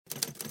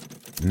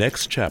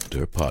Next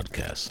Chapter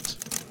Podcasts.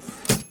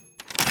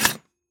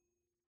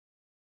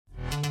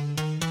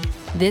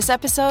 This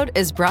episode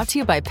is brought to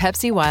you by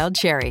Pepsi Wild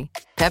Cherry.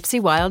 Pepsi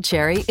Wild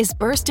Cherry is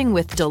bursting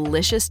with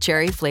delicious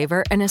cherry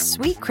flavor and a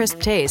sweet, crisp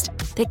taste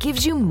that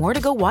gives you more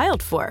to go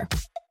wild for.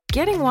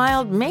 Getting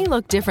wild may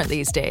look different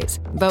these days,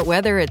 but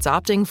whether it's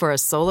opting for a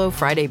solo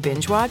Friday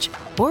binge watch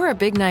or a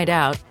big night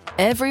out,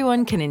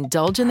 everyone can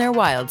indulge in their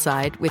wild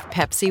side with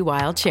Pepsi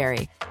Wild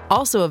Cherry.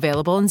 Also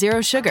available in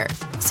Zero Sugar.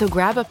 So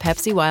grab a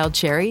Pepsi Wild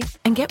Cherry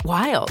and get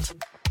wild.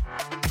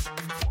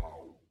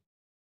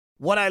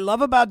 What I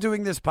love about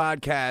doing this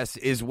podcast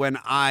is when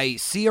I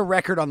see a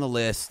record on the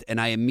list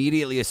and I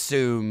immediately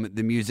assume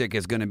the music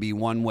is going to be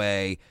one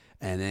way,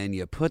 and then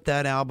you put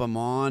that album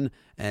on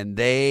and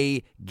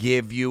they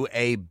give you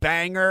a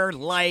banger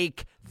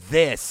like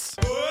this.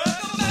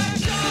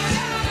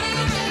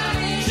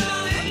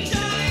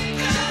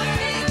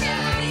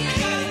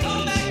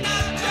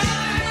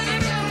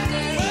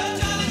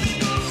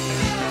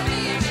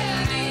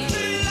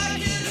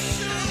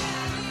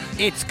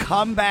 It's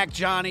Come Back,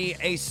 Johnny,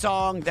 a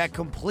song that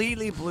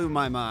completely blew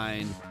my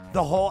mind.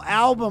 The whole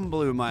album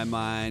blew my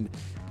mind.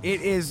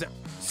 It is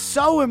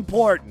so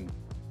important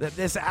that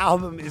this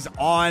album is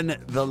on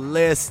the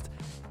list.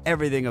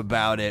 Everything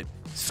about it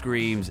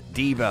screams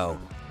DEVO.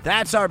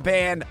 That's our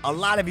band. A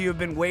lot of you have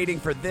been waiting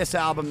for this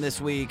album this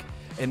week,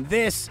 and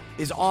this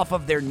is off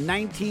of their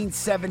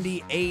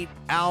 1978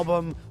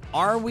 album,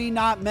 Are We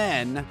Not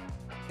Men?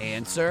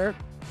 Answer,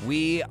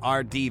 we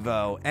are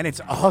DEVO. And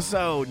it's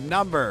also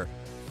number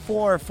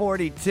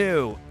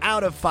 442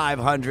 out of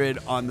 500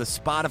 on the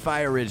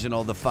Spotify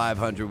original, The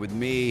 500, with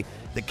me,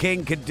 the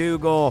King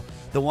Cadougall,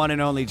 the one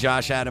and only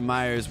Josh Adam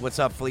Myers. What's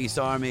up, Fleece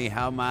Army?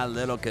 How my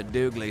little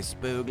Cadougly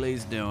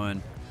Spoogly's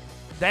doing?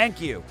 Thank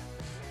you,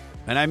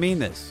 and I mean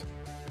this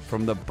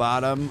from the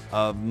bottom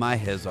of my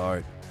his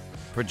heart,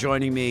 for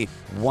joining me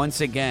once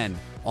again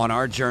on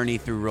our journey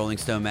through Rolling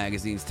Stone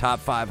Magazine's top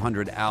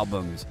 500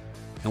 albums.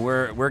 And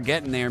we're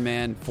getting there,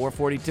 man.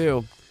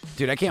 442.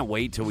 Dude, I can't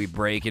wait till we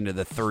break into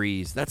the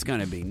threes. That's going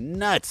to be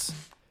nuts.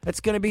 That's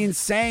going to be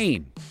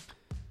insane.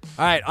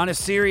 All right, on a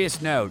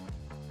serious note,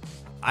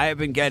 I have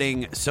been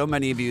getting so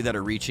many of you that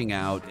are reaching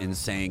out and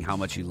saying how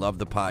much you love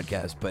the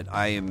podcast, but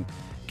I am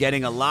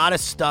getting a lot of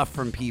stuff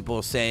from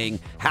people saying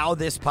how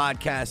this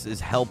podcast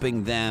is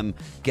helping them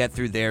get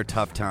through their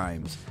tough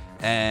times.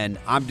 And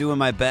I'm doing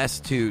my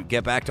best to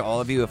get back to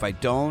all of you. If I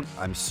don't,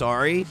 I'm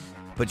sorry.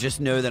 But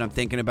just know that I'm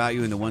thinking about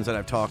you, and the ones that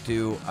I've talked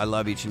to, I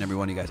love each and every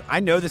one of you guys.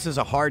 I know this is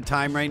a hard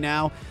time right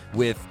now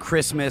with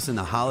Christmas and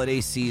the holiday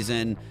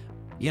season.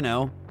 You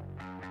know,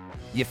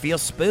 you feel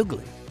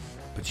spoogly,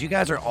 but you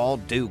guys are all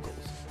Dougals.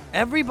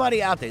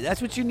 Everybody out there,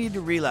 that's what you need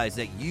to realize,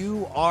 that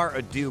you are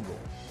a Dougal.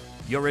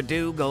 You're a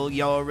Dougal,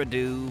 you're a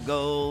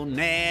Dougal,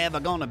 never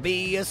gonna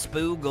be a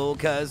spoogle,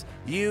 'cause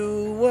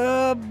you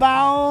were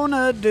born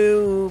a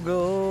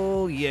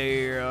Dougal,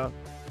 yeah.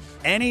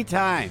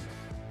 Anytime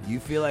you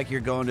feel like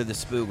you're going to the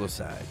spoogle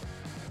side,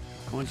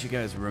 I want you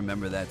guys to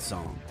remember that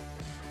song.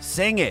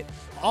 Sing it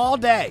all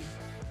day.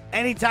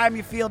 Anytime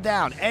you feel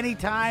down,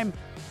 anytime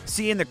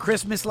seeing the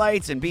Christmas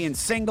lights and being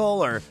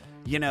single, or,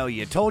 you know,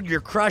 you told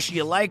your crush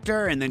you liked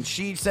her and then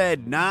she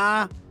said,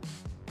 nah,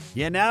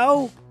 you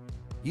know,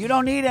 you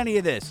don't need any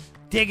of this.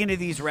 Dig into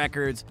these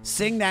records.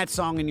 Sing that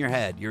song in your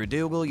head. You're a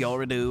Dougal,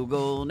 you're a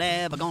Dougal,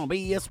 never gonna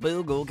be a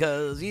spoogle,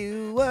 'cause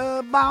you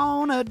were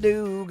born a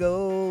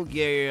Dougal,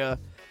 yeah.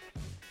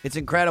 It's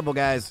incredible,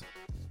 guys.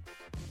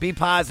 Be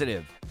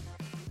positive.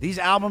 These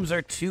albums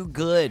are too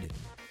good.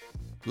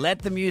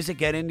 Let the music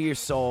get into your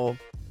soul.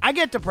 I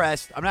get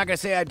depressed. I'm not going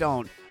to say I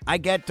don't. I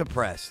get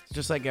depressed,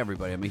 just like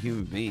everybody. I'm a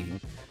human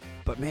being.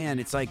 But, man,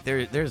 it's like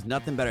there's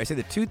nothing better. I say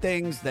the two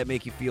things that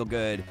make you feel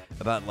good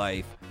about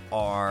life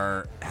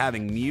are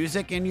having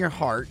music in your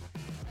heart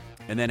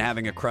and then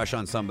having a crush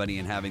on somebody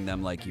and having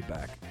them like you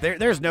back.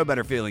 There's no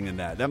better feeling than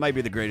that. That might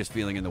be the greatest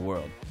feeling in the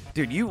world.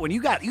 Dude, when you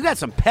got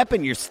some pep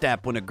in your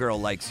step when a girl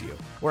likes you,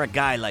 or a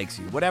guy likes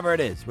you, whatever it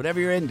is,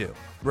 whatever you're into.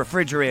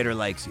 Refrigerator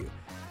likes you.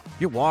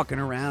 You're walking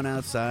around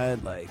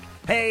outside like,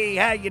 hey,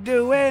 how you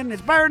doing?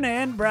 It's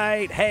burning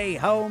bright. Hey,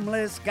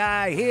 homeless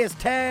guy, here's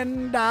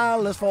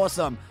 $10 for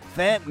some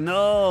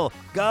fentanyl.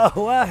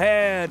 Go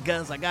ahead,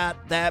 'cause I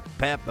got that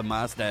pep in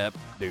my step.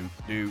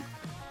 Do.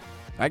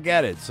 I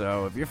get it.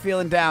 So if you're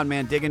feeling down,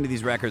 man, dig into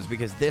these records,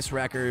 because this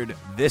record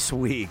this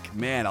week,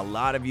 man, a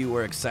lot of you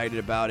were excited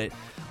about it.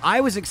 I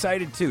was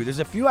excited too. There's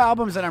a few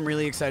albums that I'm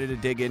really excited to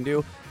dig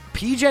into.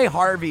 PJ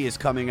Harvey is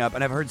coming up,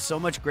 and I've heard so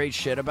much great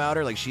shit about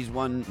her. Like, she's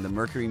won the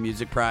Mercury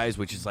Music Prize,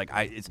 which is like,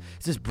 it's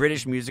this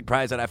British music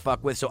prize that I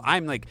fuck with. So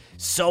I'm like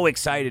so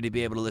excited to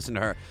be able to listen to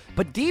her.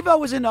 But DEVO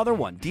was another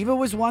one. DEVO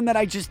was one that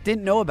I just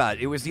didn't know about.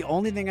 It was the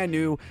only thing I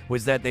knew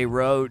was that they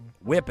wrote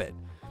Whip It.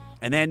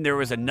 And then there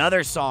was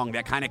another song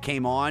that kind of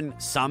came on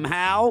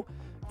somehow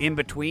in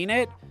between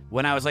it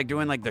when I was like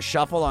doing like the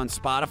shuffle on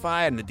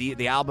Spotify, and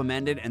the album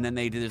ended, and then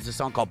there's a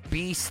song called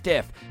Be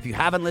Stiff. If you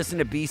haven't listened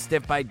to Be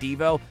Stiff by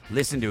DEVO,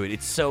 listen to it.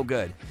 It's so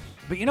good.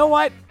 But you know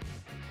what?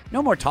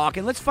 No more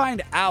talking. Let's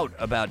find out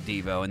about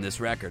DEVO in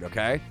this record,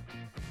 okay?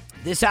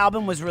 This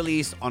album was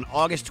released on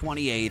August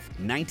 28th,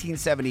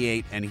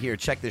 1978, and here,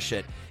 check this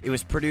shit. It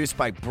was produced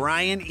by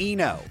Brian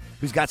Eno,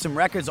 who's got some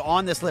records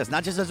on this list,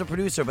 not just as a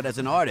producer, but as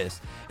an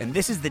artist. And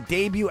this is the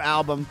debut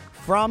album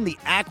from the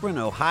Akron,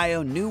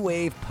 Ohio new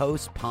wave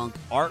post-punk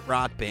art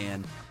rock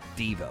band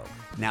DEVO.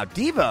 Now,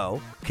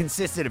 DEVO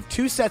consisted of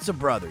two sets of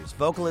brothers,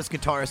 vocalist,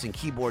 guitarist, and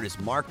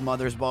keyboardist Mark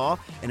Mothersbaugh,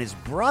 and his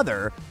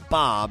brother,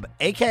 Bob,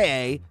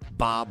 a.k.a.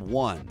 Bob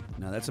One.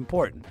 Now, that's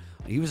important.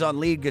 He was on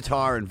lead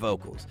guitar and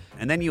vocals.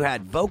 And then you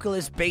had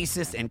vocalist,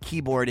 bassist, and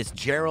keyboardist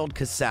Gerald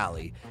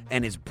Casale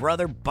and his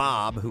brother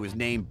Bob, who was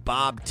named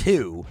Bob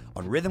 2,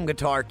 on rhythm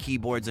guitar,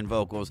 keyboards, and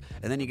vocals.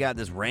 And then you got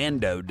this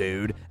rando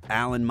dude,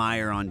 Alan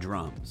Meyer, on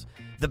drums.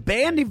 The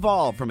band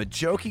evolved from a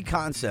jokey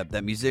concept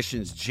that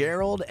musicians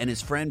Gerald and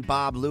his friend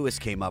Bob Lewis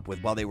came up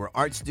with while they were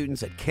art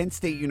students at Kent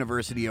State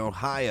University,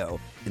 Ohio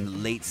in the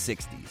late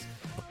 60s.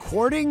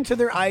 According to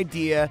their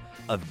idea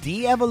of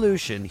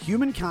de-evolution,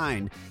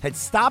 humankind had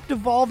stopped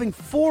evolving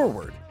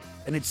forward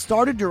and had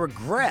started to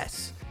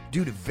regress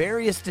due to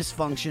various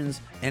dysfunctions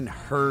and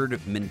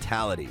herd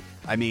mentality.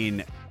 I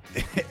mean,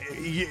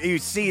 you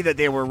see that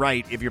they were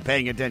right if you're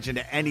paying attention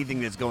to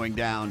anything that's going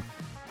down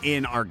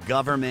in our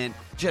government,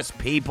 just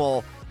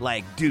people.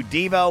 Like, dude,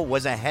 DEVO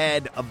was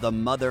ahead of the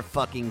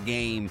motherfucking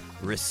game.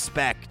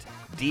 Respect.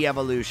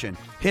 De-evolution.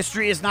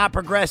 History is not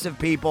progressive,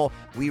 people.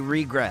 We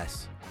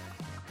regress.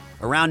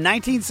 Around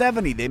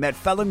 1970, they met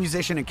fellow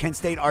musician and Kent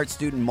State art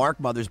student Mark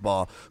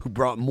Mothersbaugh, who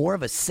brought more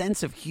of a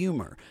sense of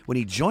humor when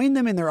he joined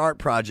them in their art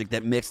project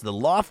that mixed the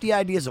lofty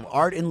ideas of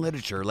art and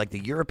literature, like the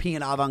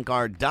European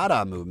avant-garde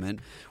Dada movement,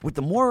 with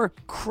the more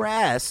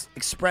crass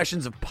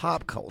expressions of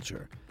pop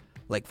culture,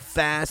 like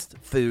fast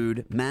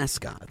food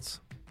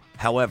mascots.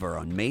 However,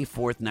 on May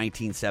 4th,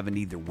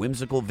 1970, their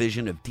whimsical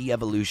vision of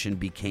de-evolution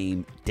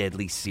became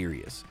deadly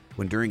serious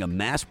when, during a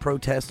mass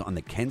protest on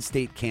the Kent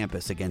State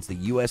campus against the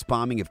U.S.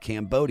 bombing of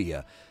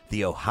Cambodia,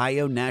 the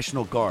Ohio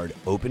National Guard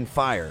opened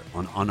fire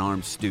on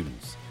unarmed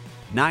students.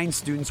 9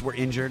 students were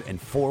injured and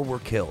 4 were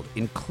killed,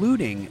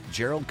 including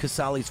Gerald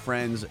Casale's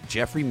friends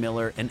Jeffrey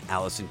Miller and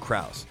Allison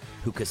Krauss,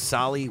 who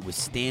Casale was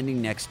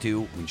standing next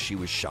to when she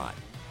was shot.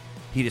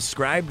 He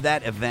described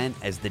that event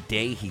as the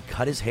day he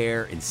cut his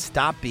hair and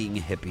stopped being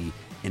a hippie,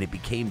 and it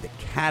became the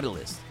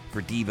catalyst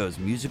for DEVO's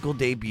musical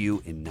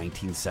debut in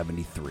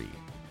 1973.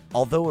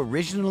 Although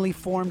originally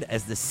formed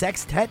as the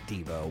Sextet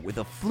DEVO with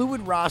a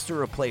fluid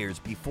roster of players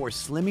before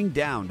slimming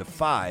down to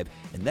 5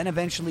 and then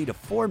eventually to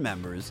 4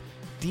 members,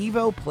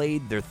 DEVO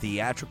played their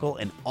theatrical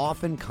and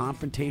often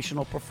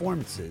confrontational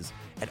performances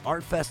at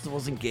art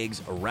festivals and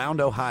gigs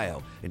around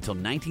Ohio until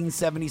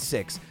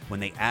 1976, when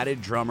they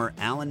added drummer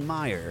Alan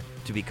Meyer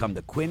to become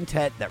the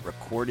quintet that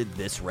recorded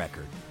this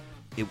record.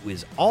 It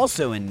was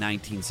also in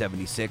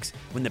 1976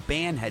 when the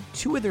band had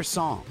 2 of their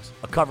songs,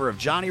 a cover of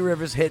Johnny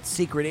Rivers' hit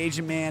Secret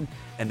Agent Man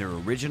and their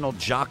original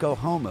Jocko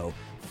Homo,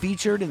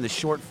 featured in the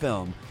short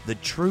film The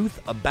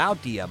Truth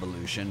About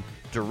De-Evolution,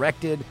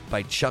 directed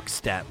by Chuck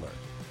Statler.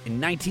 In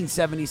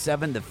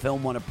 1977, the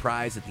film won a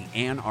prize at the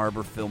Ann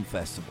Arbor Film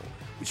Festival,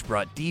 which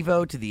brought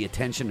DEVO to the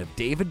attention of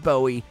David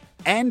Bowie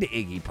and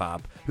Iggy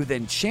Pop, who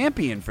then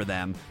championed for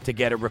them to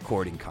get a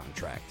recording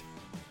contract.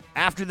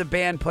 After the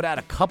band put out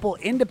a couple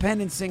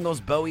independent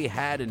singles, Bowie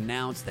had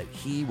announced that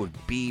he would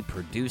be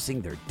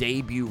producing their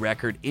debut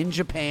record in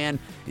Japan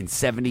in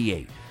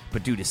 '78.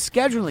 But due to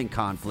scheduling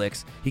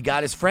conflicts, he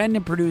got his friend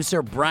and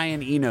producer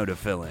Brian Eno to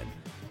fill in.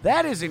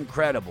 That is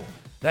incredible.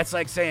 That's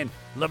like saying,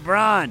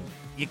 LeBron,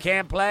 you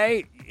can't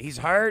play? He's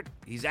hurt?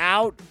 He's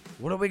out?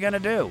 What are we going to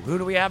do? Who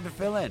do we have to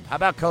fill in? How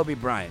about Kobe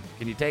Bryant?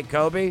 Can you take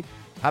Kobe?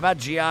 How about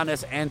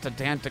Giannis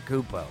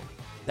Antetokounmpo?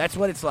 That's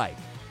what it's like.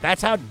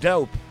 That's how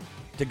dope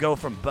to go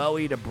from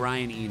Bowie to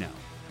Brian Eno.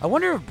 I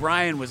wonder if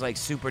Brian was like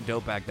super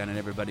dope back then and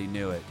everybody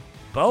knew it.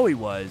 Bowie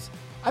was.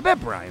 I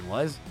bet Brian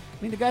was.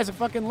 I mean, the guy's a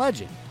fucking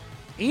legend.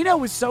 Eno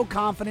was so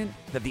confident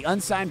that the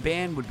unsigned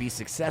band would be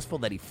successful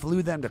that he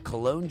flew them to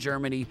Cologne,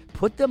 Germany,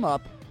 put them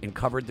up, and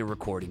covered the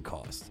recording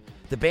costs.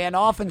 The band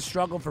often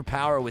struggled for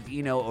power with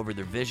Eno over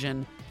their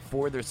vision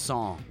for their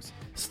songs.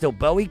 Still,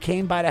 Bowie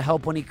came by to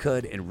help when he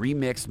could and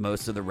remixed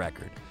most of the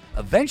record.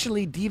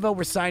 Eventually, DEVO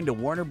were signed to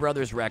Warner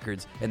Brothers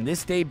Records, and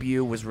this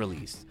debut was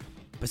released.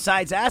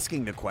 Besides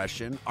asking the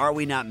question, are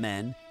we not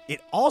men?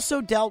 It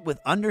also dealt with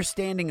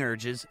understanding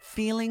urges,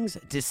 feelings,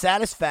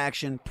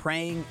 dissatisfaction,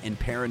 praying, and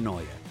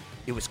paranoia.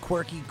 It was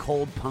quirky,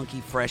 cold,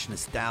 punky, fresh,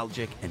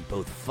 nostalgic, and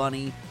both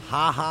funny,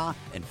 haha,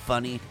 and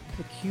funny,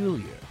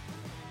 peculiar.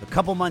 A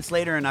couple months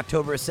later, in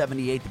October of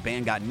 '78, the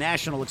band got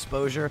national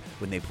exposure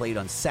when they played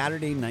on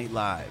Saturday Night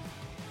Live.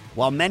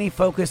 While many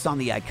focused on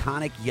the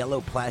iconic yellow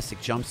plastic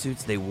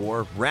jumpsuits they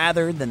wore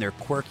rather than their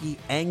quirky,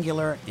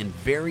 angular, and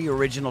very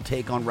original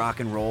take on rock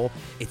and roll,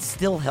 it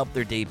still helped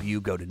their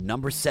debut go to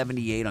number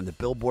 78 on the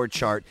Billboard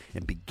chart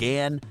and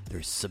began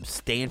their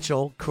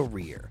substantial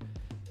career.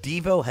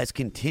 DEVO has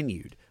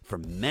continued for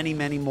many,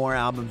 many more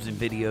albums and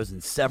videos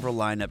and several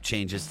lineup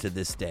changes to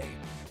this day.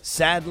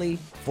 Sadly,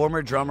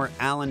 former drummer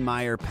Alan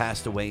Meyer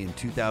passed away in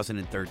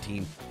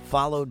 2013,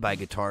 followed by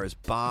guitarist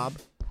Bob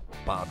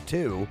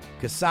 2,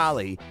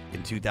 Casale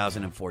in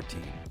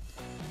 2014.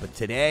 But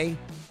today,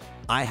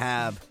 I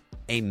have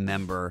a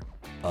member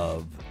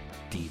of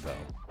DEVO,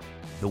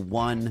 the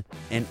one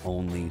and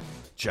only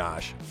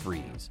Josh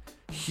Freese.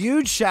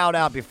 Huge shout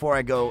out before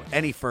I go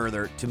any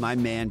further to my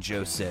man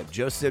Joe Sib.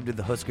 Joe Sib did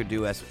the Husker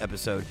Du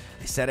episode.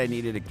 I said I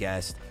needed a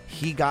guest.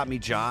 He got me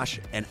Josh,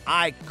 and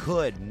I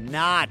could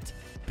not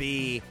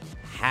be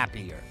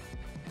happier.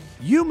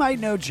 You might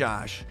know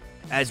Josh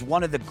as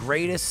one of the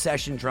greatest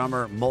session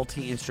drummer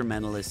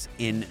multi-instrumentalists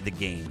in the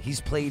game. He's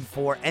played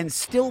for and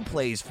still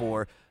plays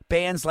for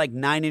bands like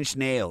Nine Inch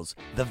Nails,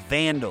 The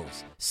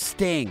Vandals,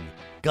 Sting,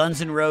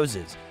 Guns N'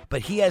 Roses.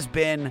 But he has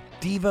been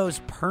DEVO's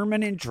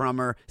permanent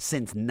drummer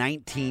since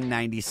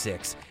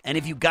 1996. And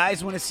if you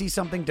guys want to see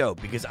something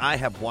dope, because I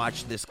have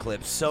watched this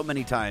clip so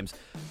many times,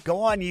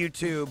 go on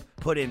YouTube,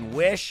 put in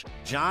Wish,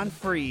 John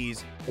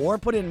Freese, or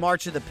put in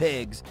March of the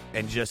Pigs,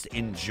 and just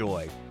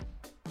enjoy.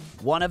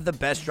 One of the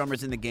best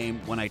drummers in the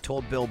game. When I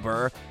told Bill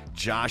Burr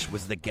Josh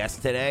was the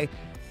guest today,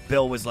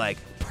 Bill was like,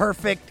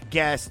 perfect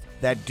guest.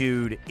 That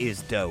dude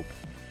is dope.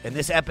 And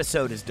this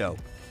episode is dope.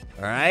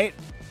 All right?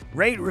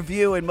 Rate,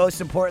 review, and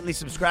most importantly,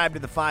 subscribe to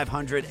the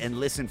 500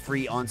 and listen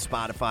free on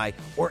Spotify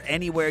or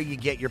anywhere you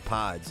get your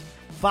pods.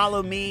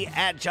 Follow me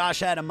at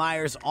Josh Adam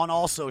Myers on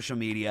all social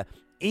media.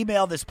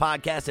 Email this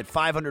podcast at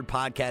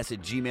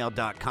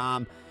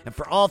 500podcast@gmail.com. And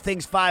for all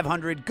things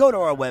 500, go to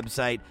our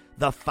website,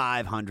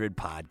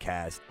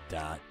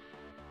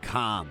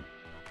 the500podcast.com.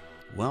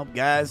 Well,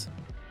 guys,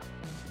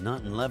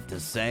 nothing left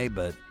to say,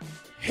 but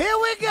here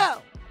we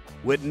go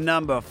with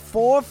number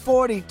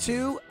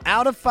 442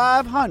 out of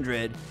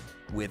 500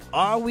 with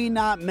Are We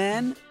Not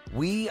Men?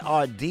 We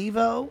Are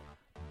DEVO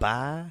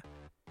by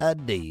a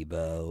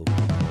DEVO.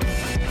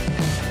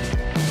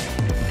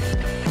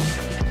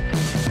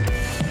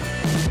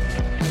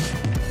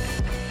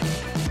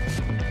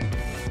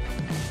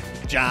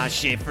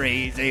 Joshy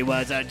Freese, he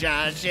was a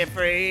Joshy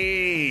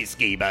Freese.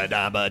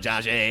 Skiba-dabba,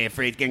 Joshy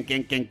Freese.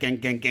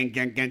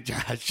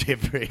 Joshy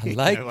Freese. I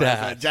like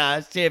that.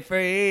 Joshy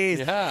Freese.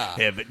 Yeah.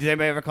 Did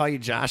anybody ever call you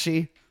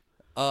Joshy?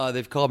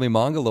 They've called me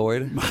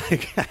Mongoloid,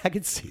 I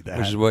can see that.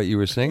 which is what you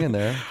were singing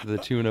there, the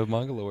tune of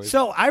Mongoloid.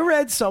 So I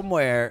read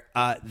somewhere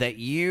that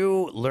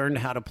you learned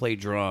how to play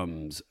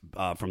drums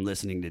from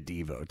listening to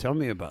DEVO. Tell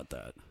me about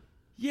that.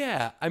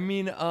 Yeah, I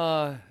mean,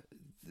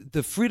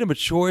 the Freedom of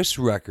Choice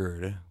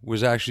record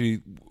was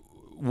actually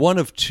one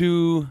of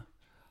two.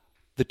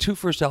 The two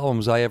first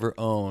albums I ever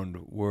owned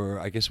were,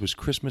 I guess it was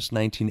Christmas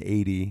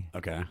 1980.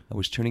 Okay. I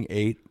was turning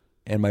 8,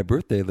 and my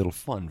birthday, a little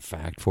fun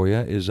fact for you,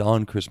 is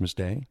on Christmas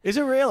Day. Is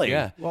it really?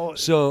 Yeah. Well,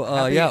 so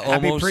happy, yeah,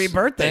 happy almost.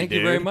 pre-birthday. Thank dude.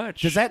 you very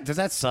much. Does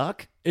that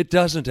suck? It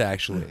doesn't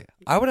actually.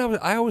 I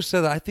always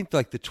said that I think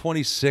like the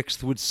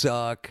 26th would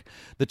suck,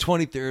 the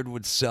 23rd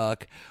would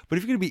suck. But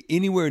if you're going to be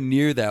anywhere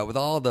near that with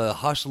all the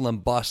hustle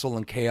and bustle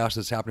and chaos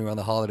that's happening around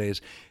the holidays,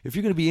 if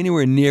you're going to be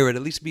anywhere near it,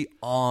 at least be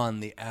on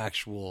the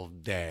actual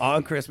day.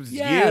 On Christmas.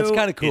 Yeah, it's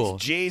kind of cool.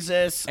 It's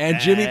Jesus. And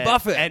Jimmy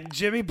Buffett. And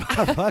Jimmy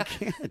Buffett.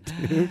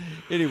 Dude.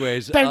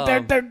 Anyways. Happy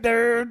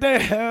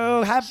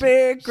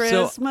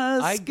Christmas. So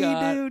I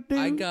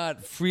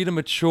got Freedom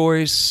of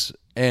Choice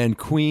and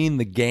Queen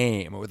the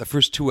Game were the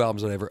first two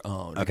albums that I ever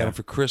owned. I got them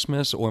for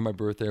Christmas or my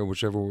birthday, or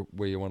whichever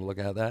way you want to look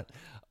at that.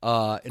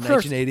 In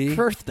 1980.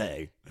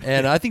 Birthday.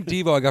 And I think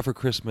DEVO I got for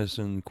Christmas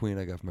and Queen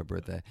I got for my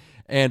birthday.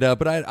 And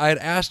but I had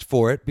asked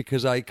for it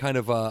because I kind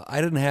of I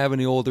didn't have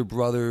any older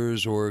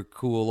brothers or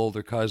cool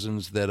older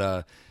cousins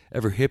that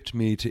ever hipped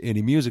me to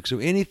any music. So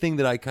anything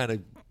that I kind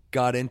of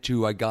got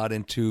into, I got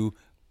into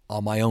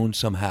on my own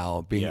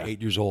somehow, being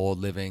 8 years old,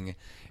 living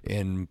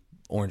in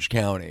Orange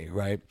County,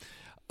 right?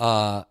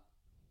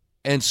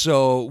 And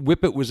so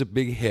Whip It was a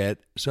big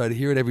hit, so I'd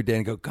hear it every day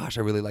and go, gosh,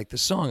 I really like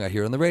this song. I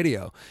hear it on the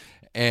radio.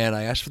 And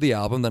I asked for the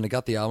album, then I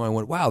got the album, and I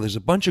went, wow, there's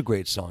a bunch of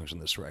great songs on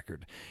this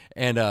record.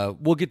 And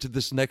we'll get to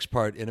this next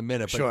part in a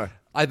minute. But sure.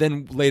 I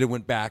then later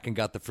went back and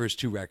got the first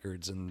two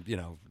records and,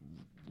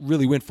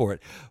 really went for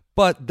it.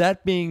 But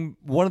that being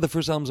one of the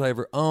first albums I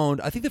ever owned,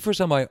 I think the first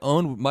time I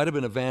owned might have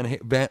been a Van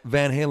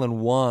Halen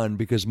 1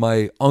 because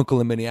my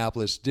uncle in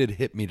Minneapolis did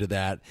hit me to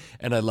that,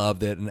 and I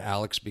loved it, and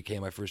Alex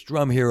became my first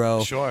drum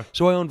hero. Sure.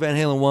 So I owned Van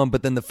Halen 1,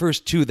 but then the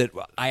first two that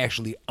I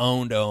actually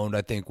owned,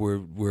 I think,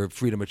 were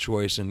Freedom of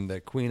Choice and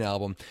the Queen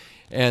album.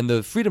 And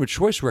the Freedom of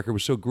Choice record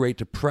was so great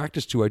to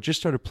practice to. I just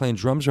started playing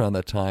drums around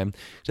that time.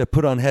 So I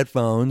put on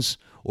headphones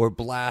or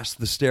blast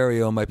the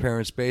stereo in my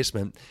parents'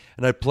 basement,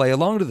 and I'd play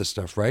along to the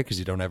stuff, right? Because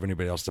you don't have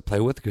anybody else to play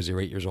with because you're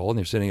 8 years old and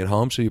you're sitting at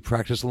home, so you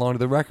practice along to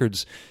the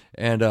records.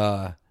 And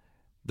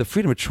the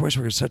Freedom of Choice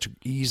record is such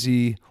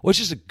easy. Well, it's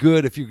just a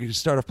good if you can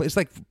start off. It's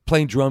like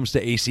playing drums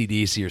to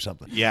AC/DC or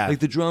something. Yeah. Like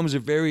the drums are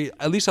very,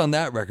 at least on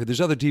that record.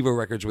 There's other DEVO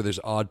records where there's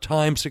odd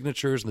time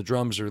signatures and the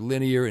drums are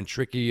linear and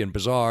tricky and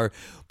bizarre.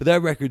 But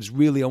that record's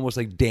really almost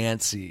like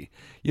dancey,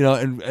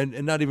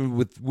 and not even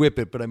with Whip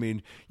It, but I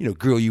mean,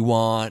 Girl You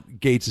Want,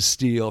 Gates of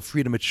Steel,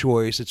 Freedom of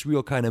Choice. It's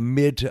real kind of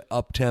mid to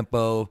up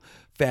tempo,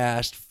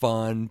 fast,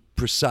 fun,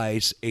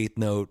 precise, eighth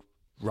note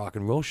rock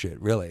and roll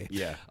shit, really.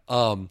 Yeah.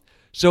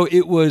 So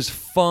it was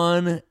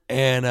fun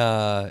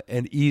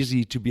and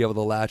easy to be able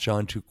to latch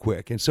on to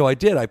quick. And so I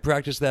did. I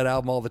practiced that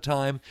album all the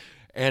time.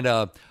 And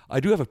I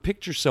do have a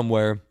picture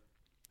somewhere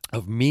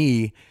of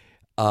me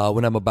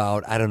when I'm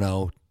about,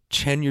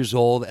 10 years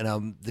old, and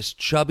I'm this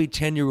chubby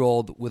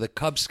 10-year-old with a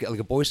Cub Scout, like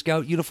a Boy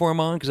Scout uniform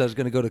on, because I was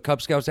going to go to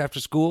Cub Scouts after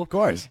school. Of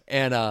course.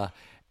 And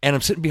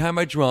I'm sitting behind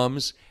my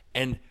drums,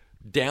 and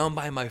down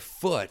by my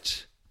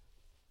foot,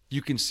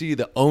 you can see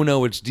the Oh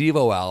No, It's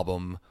Devo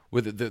album.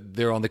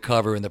 They're on the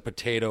cover in the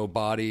potato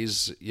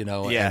bodies,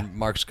 and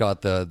Mark's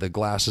got the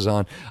glasses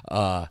on.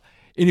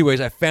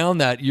 Anyways, I found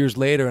that years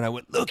later, and I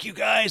went, look, you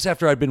guys,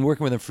 after I'd been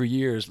working with him for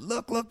years,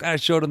 look, I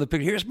showed him the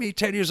picture. Here's me,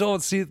 10 years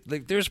old. See,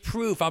 like, there's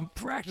proof. I'm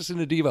practicing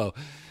the Devo.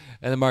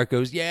 And then Mark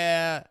goes,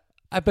 yeah,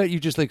 I bet you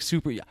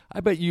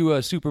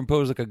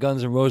superimpose like a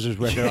Guns N' Roses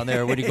record on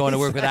there when you're going to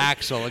work with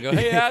Axl. I go,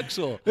 hey,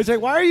 Axl. It's like,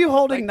 why are you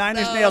holding Nine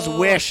Inch Nails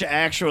Wish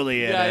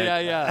actually in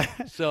it?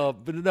 Yeah. So,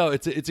 but no,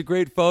 it's a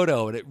great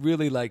photo, and it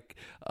really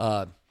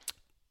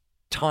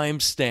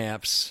time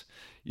stamps,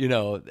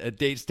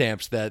 date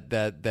stamps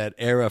that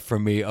era for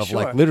me of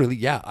like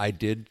literally, I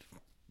did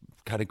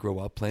kind of grow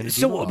up playing the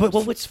Devo.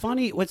 But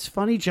what's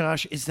funny,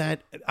 Josh, is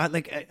that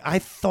I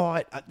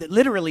thought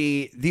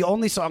literally the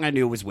only song I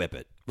knew was "Whip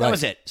It." That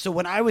was it. So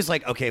when I was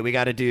like, okay, we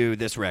got to do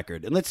this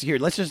record, and let's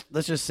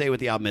just say what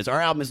the album is.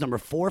 Our album is number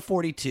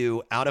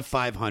 442 out of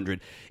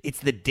 500. It's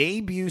the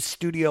debut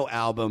studio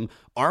album,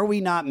 Are We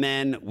Not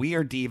Men? We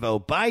Are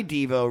Devo, by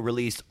Devo,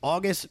 released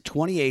August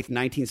 28th,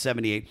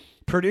 1978.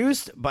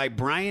 Produced by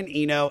Brian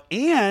Eno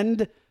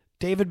and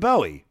David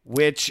Bowie,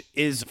 which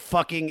is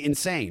fucking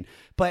insane.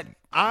 But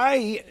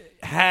I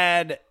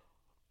had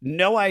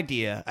no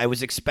idea. I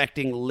was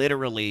expecting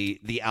literally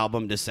the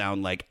album to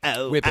sound like,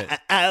 oh, Whip It.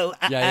 Oh,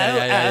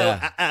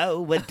 Devo,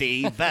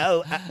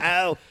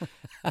 oh.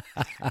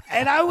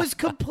 And I was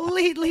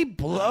completely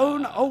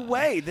blown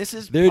away.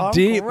 They're punk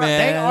deep, rock.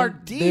 man. They are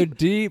deep. They're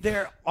deep.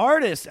 They're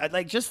artists.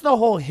 Like, just the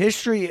whole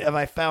history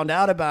I found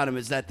out about them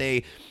is that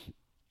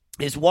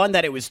is one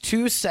that it was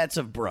two sets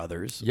of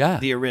brothers,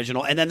 the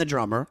original, and then the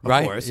drummer,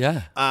 of course.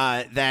 Yeah.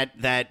 I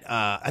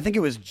think it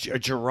was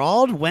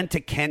Gerald went to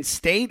Kent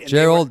State. And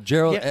Gerald,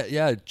 Jerry.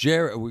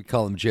 We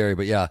call him Jerry,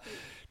 but yeah,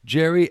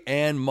 Jerry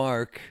and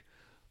Mark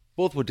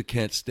both went to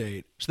Kent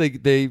State. So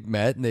they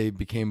met and they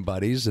became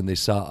buddies, and they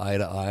saw eye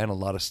to eye on a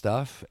lot of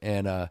stuff.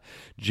 And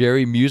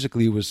Jerry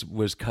musically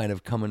was kind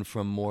of coming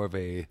from more of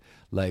a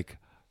like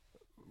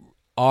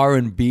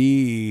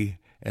R&B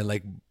and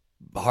like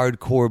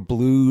hardcore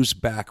blues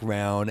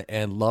background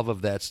and love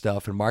of that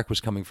stuff, and Mark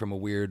was coming from a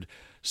weird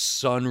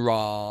Sun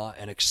Ra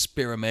and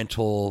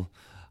experimental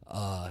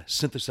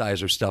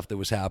synthesizer stuff that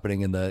was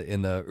happening in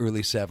the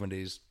early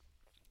 70s,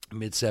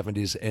 mid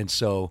 70s, and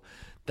so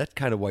that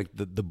kind of like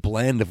the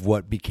blend of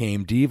what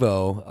became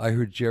Devo. I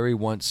heard Jerry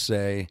once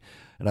say,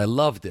 and I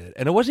loved it,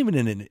 and it wasn't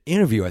even in an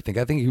interview. I think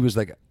he was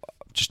like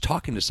just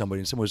talking to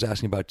somebody, and someone was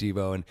asking about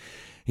Devo, and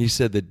he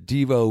said that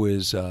Devo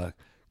is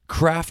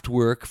craft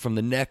work from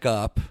the neck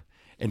up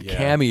and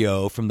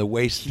cameo from the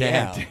waist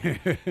down.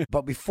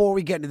 But before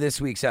we get into this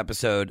week's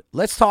episode,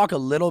 let's talk a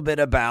little bit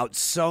about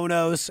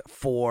Sonos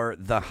for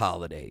the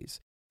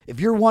holidays. If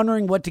you're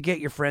wondering what to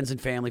get your friends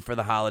and family for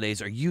the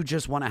holidays, or you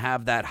just want to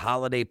have that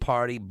holiday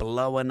party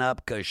blowing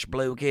up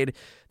kashblukid,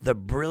 the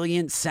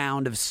brilliant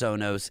sound of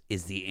Sonos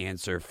is the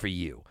answer for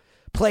you.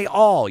 Play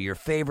all your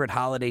favorite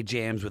holiday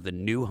jams with a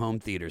new home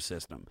theater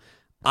system.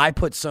 I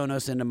put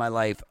Sonos into my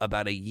life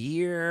about a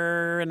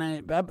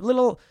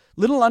little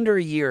under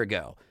a year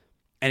ago.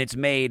 And it's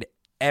made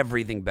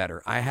everything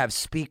better. I have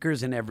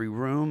speakers in every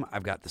room.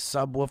 I've got the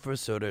subwoofer,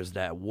 so there's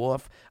that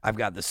woof. I've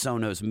got the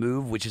Sonos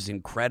Move, which is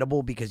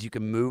incredible because you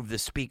can move the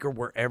speaker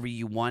wherever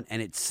you want,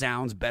 and it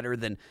sounds better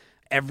than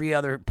every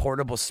other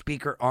portable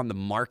speaker on the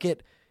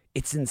market.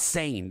 It's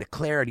insane. The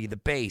clarity, the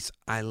bass,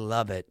 I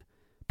love it.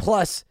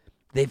 Plus,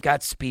 they've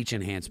got speech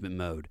enhancement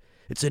mode.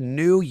 It's a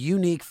new,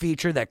 unique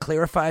feature that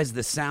clarifies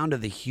the sound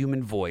of the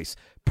human voice.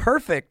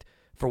 Perfect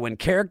for when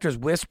characters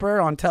whisper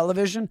on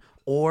television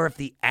or if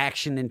the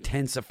action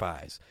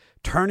intensifies.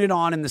 Turn it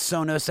on in the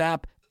Sonos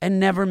app and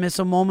never miss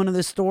a moment of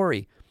the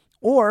story.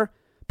 Or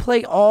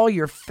play all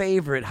your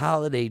favorite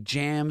holiday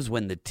jams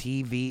when the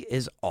TV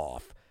is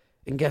off.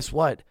 And guess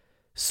what?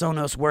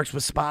 Sonos works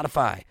with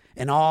Spotify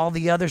and all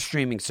the other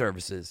streaming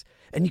services.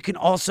 And you can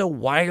also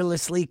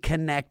wirelessly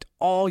connect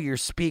all your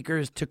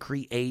speakers to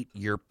create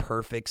your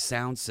perfect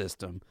sound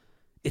system.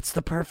 It's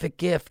the perfect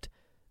gift,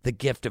 the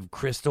gift of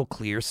crystal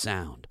clear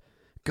sound.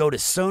 Go to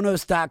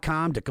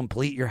Sonos.com to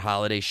complete your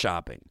holiday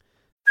shopping.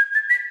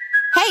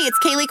 Hey, it's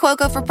Kaylee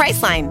Cuoco for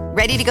Priceline.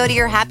 Ready to go to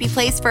your happy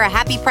place for a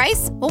happy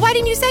price? Well, why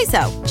didn't you say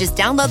so? Just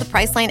download the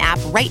Priceline app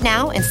right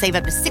now and save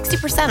up to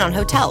 60% on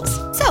hotels.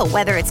 So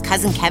whether it's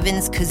Cousin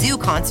Kevin's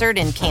Kazoo Concert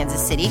in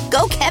Kansas City,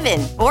 go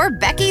Kevin, or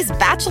Becky's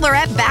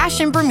Bachelorette Bash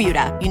in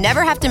Bermuda, you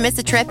never have to miss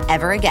a trip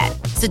ever again.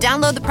 So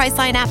download the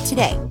Priceline app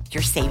today.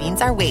 Your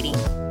savings are waiting.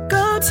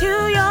 Go to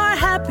your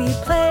happy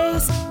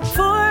place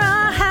for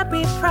a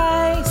happy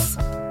price.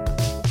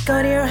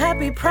 Go to your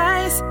happy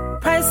price,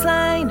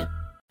 Priceline.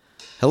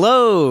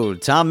 Hello,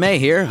 Tom May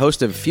here,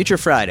 host of Future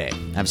Friday.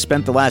 I've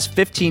spent the last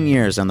 15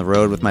 years on the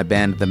road with my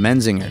band, The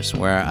Menzingers,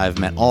 where I've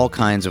met all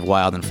kinds of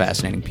wild and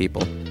fascinating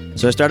people.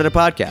 So I started a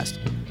podcast.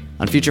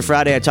 On Future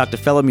Friday, I talk to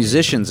fellow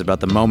musicians about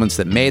the moments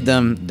that made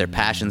them, their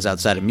passions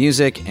outside of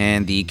music,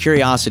 and the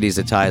curiosities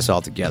that tie us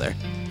all together.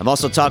 I've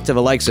also talked to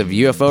the likes of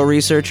UFO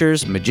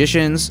researchers,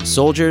 magicians,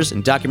 soldiers,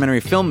 and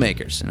documentary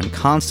filmmakers, and I'm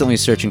constantly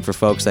searching for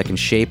folks that can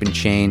shape and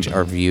change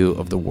our view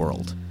of the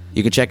world.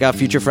 You can check out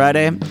Future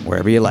Friday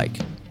wherever you like.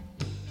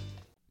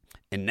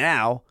 And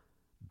now,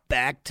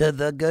 back to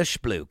the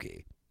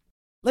Geshpluki.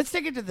 Let's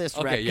take it to this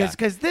record,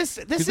 because this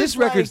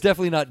record's like,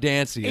 definitely not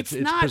dancey. It's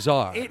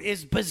bizarre. It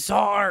is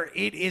bizarre.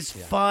 It is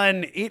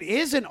fun. It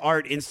is an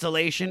art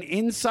installation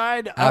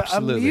inside a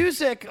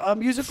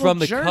musical from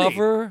the journey.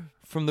 cover.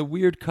 From the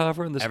weird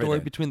cover and the story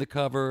Everything. between the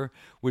cover,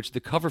 which the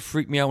cover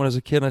freaked me out when I was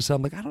a kid. And I saw,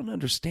 I'm like, I don't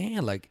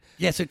understand. Like,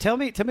 Yeah, so tell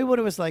me what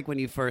it was like when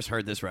you first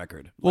heard this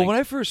record. well, Like, when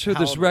I first heard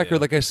how this old were record, you?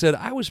 like I said,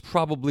 I was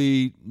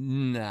probably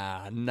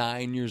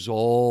 9 years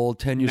old,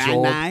 10 years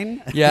old.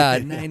 Nine? Yeah,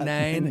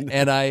 9.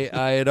 And I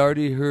had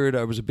already heard,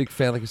 I was a big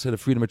fan, like I said, of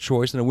Freedom of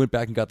Choice. And I went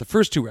back and got the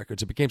first 2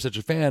 records. I became such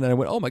a fan. And I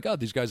went, oh my God,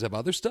 these guys have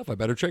other stuff. I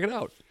better check it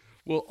out.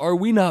 Well, Are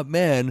We Not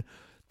Men?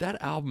 That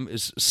album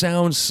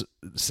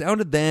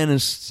sounded then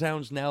and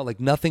sounds now like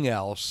nothing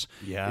else.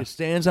 Yeah. It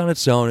stands on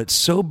its own. It's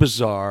so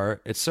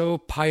bizarre. It's so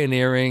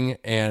pioneering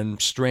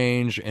and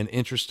strange and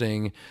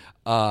interesting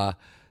that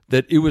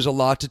it was a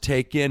lot to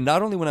take in,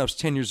 not only when I was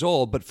 10 years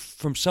old, but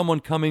from someone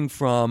coming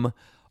from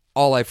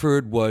all I've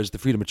heard was the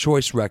Freedom of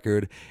Choice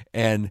record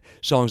and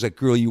songs like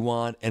Girl You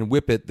Want and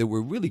Whip It that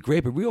were really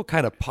great, but real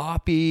kind of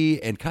poppy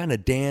and kind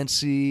of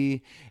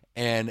dancey.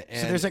 And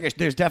so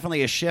there's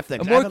definitely a shift that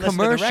a I more haven't listened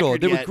to the commercial.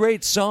 record There were yet.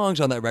 great songs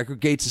on that record,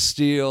 Gates of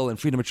Steel and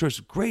Freedom of Choice,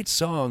 great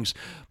songs,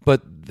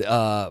 but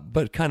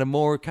kind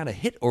of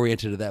hit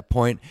oriented at that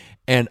point.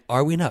 And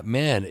Are We Not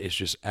Men is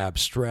just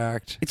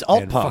abstract. It's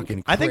alt and punk.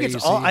 fucking I think it's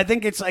crazy. all. I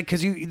think it's like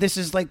because this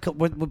is like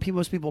what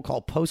most people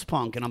call post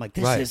punk, and I'm like,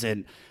 this Right.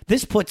 isn't.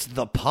 This puts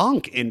the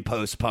punk in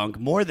post punk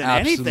more than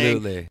Absolutely.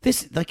 anything.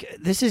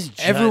 This is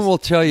just, Everyone will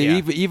tell you,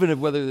 yeah. even if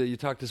whether you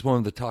talk to someone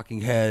of the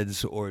Talking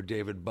Heads or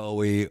David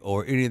Bowie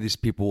or any of these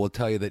people will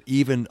tell you that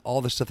even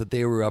all the stuff that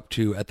they were up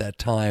to at that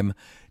time,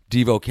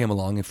 DEVO came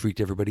along and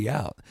freaked everybody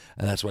out.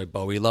 And that's why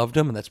Bowie loved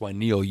him, and that's why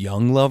Neil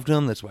Young loved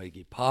him, that's why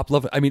Iggy Pop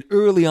loved him. I mean,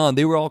 early on,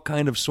 they were all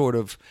kind of sort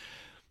of,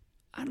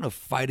 I don't know if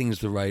fighting is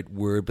the right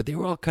word, but they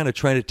were all kind of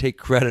trying to take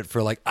credit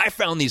for, like, I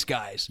found these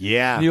guys.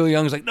 Yeah. Neil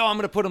Young's like, no, I'm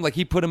going to put them, like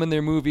he put them in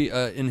their movie,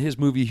 in his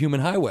movie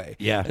Human Highway.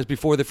 Yeah. As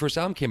before the first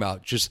album came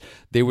out. Just,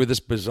 they were this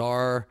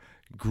bizarre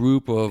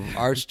group of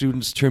art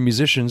students turned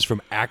musicians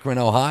from Akron,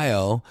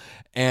 Ohio,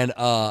 and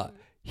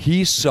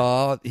he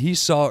saw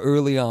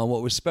early on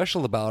what was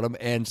special about him,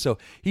 and so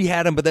he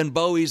had him. But then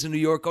Bowie's in New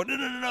York going,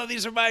 no,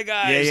 these are my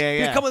guys. Yeah.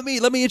 Here, come with me.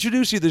 Let me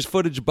introduce you. There's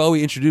footage of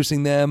Bowie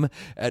introducing them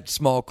at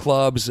small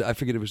clubs. I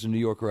forget if it was in New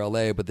York or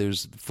L.A., but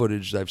there's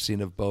footage I've seen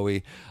of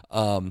Bowie.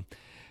 And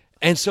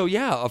so,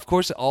 yeah, of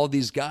course, all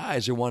these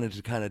guys are wanting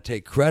to kind of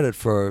take credit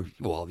for,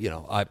 well, you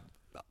know, I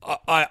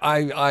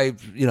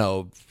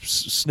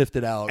sniffed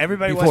it out.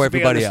 Everybody before wants to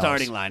be on everybody the else.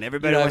 starting line.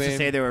 Everybody You know wants what I to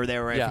say mean? they were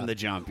there right Yeah. from the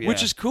jump, yeah.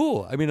 Which is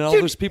cool. I mean, and all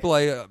Dude, those people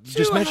I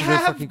just to mentioned are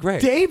have fucking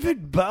great.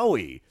 David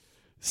Bowie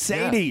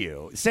say Yeah. to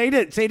you, say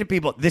to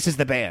people, this is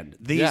the band.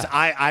 These Yeah.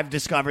 I've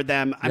discovered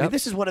them. I mean, Yep.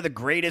 this is one of the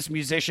greatest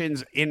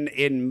musicians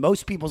in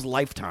most people's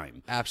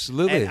lifetime.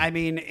 Absolutely. And, I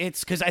mean, it's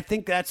because I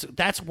think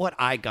that's what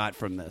I got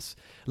from this.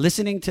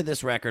 Listening to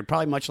this record,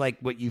 probably much like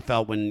what you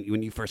felt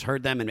when you first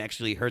heard them and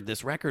actually heard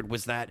this record,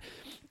 was that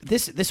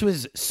this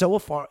was so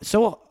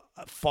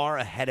far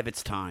ahead of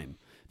its time.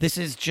 This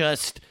is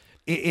just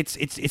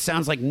it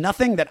sounds like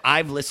nothing that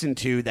I've listened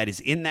to that is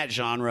in that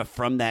genre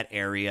from that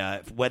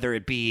area, whether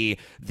it be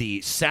the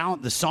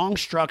song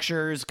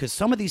structures, because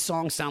some of these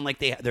songs sound like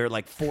they're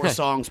like 4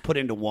 songs put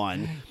into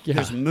one. Yeah.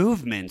 There's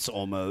movements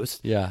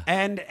almost. Yeah.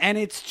 And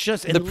it's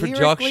just the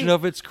production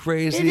of it's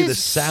crazy. The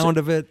sound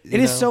of it. It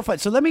is so fun.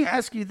 So let me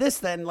ask you this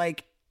then,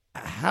 like,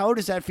 how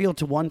does that feel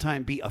to one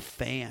time be a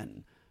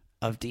fan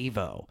of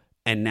DEVO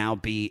and now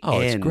be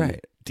it's in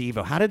great.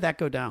 DEVO? How did that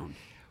go down?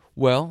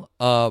 Well,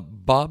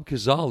 Bob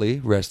Cazale,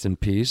 rest in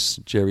peace,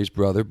 Jerry's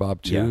brother,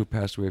 Bob too, Yeah. who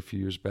passed away a few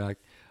years back.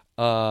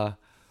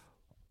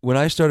 When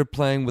I started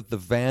playing with the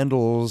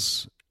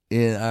Vandals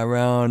in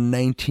around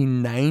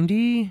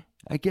 1990,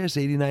 I guess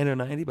 89 or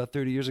 90, about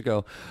 30 years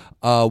ago,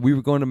 we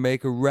were going to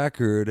make a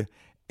record,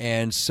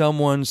 and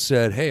someone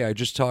said, "Hey, I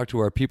just talked to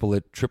our people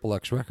at Triple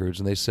X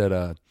Records, and they said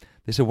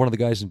one of the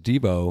guys in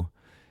DEVO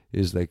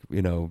is like,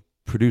 you know,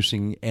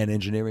 producing and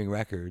engineering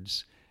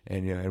records."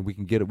 And and we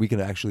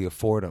can actually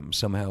afford them.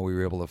 Somehow we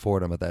were able to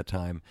afford them at that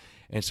time,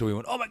 and so we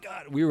went, oh my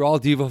God, we were all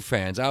DEVO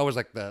fans. I was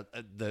like the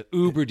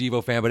uber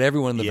DEVO fan, but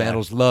everyone in the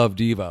Vandals loved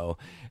DEVO,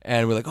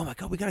 and we're like, oh my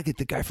God, we gotta get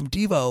the guy from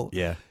DEVO,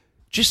 Yeah.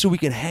 just so we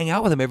can hang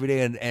out with him every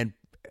day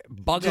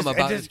bug him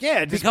about just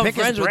become pick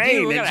his friends with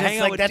brain. Devo. We're It's gonna just hang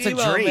out like, with that's a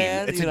Devo, dream.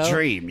 man. It's you a know?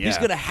 dream, yeah. He's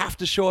gonna have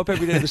to show up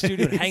every day to the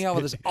studio and hang out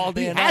with us all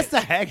day He and has night.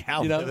 to hang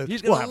out You know, with us.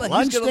 he's We'll gonna have lo- he's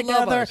lunch gonna love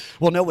together. us.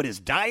 We'll know what his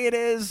diet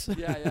is.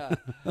 Yeah.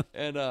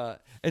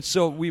 And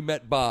so we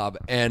met Bob,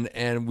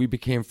 and we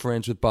became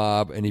friends with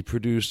Bob, and he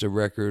produced a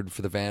record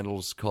for the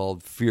Vandals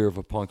called "Fear of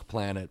a Punk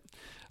Planet."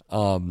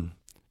 And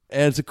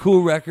it's a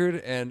cool record,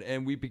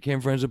 and we became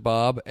friends with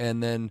Bob,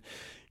 and then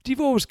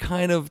DEVO was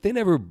they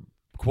never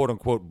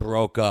quote-unquote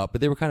broke up, but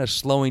they were kind of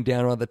slowing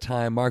down around the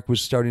time. Mark was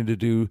starting to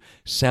do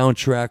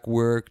soundtrack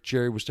work.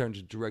 Jerry was starting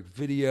to direct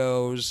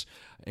videos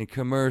and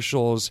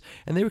commercials,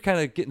 and they were kind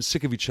of getting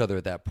sick of each other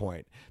at that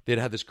point. They'd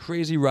had this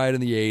crazy ride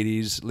in the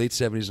 80s, late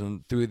 70s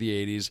and through the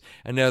 80s,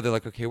 and now they're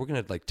like, okay, we're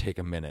going to take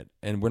a minute,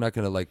 and we're not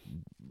going to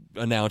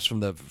announce from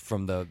the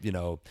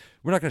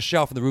we're not going to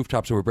shout from the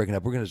rooftops that we're breaking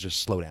up. We're going to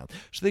just slow down.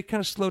 So they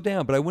kind of slowed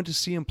down, but I went to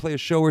see him play a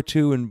show or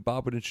two, and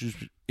Bob would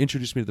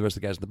introduce me to the rest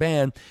of the guys in the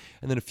band.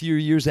 And then a few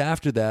years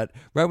after that,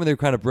 right when they were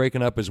kind of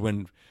breaking up, is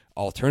when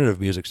alternative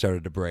music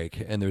started to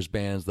break, and there's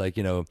bands like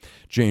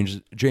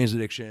Jane's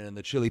Addiction and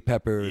the Chili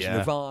Peppers,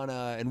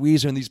 Nirvana and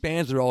Weezer, and these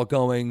bands that are all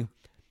going,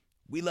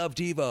 we love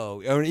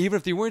Devo. Or even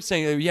if they weren't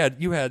saying,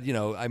 you had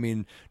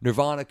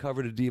Nirvana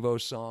covered a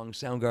Devo song,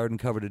 Soundgarden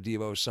covered a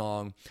Devo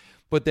song,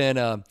 but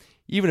then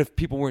even if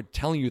people weren't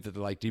telling you that they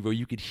like Devo,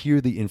 you could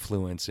hear the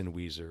influence in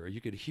Weezer, or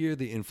you could hear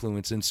the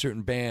influence in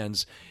certain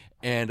bands,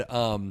 and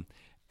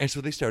so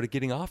they started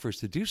getting offers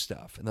to do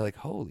stuff, and they're like,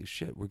 holy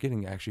shit, we're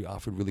getting actually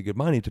offered really good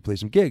money to play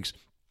some gigs,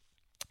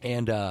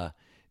 and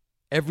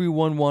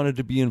everyone wanted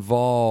to be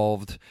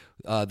involved.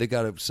 They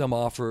got some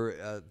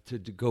offer to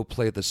go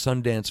play at the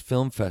Sundance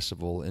Film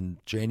Festival in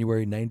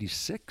January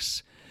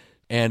 '96,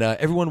 and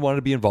everyone wanted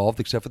to be involved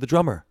except for the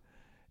drummer.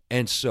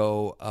 And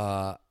so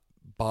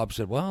Bob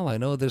said, well, I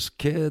know this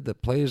kid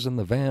that plays in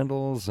the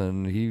Vandals,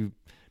 and he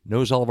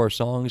knows all of our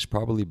songs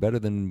probably better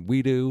than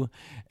we do,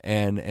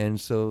 and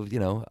so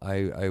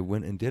I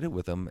went and did it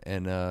with him,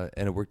 and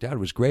it worked out. It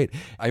was great.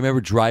 I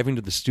remember driving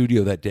to the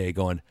studio that day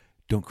going,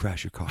 don't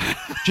crash your car.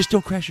 Just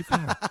don't crash your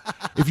car.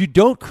 If you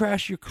don't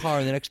crash your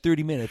car in the next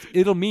 30 minutes,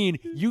 it'll mean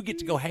you get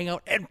to go hang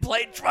out and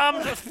play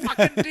drums with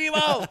fucking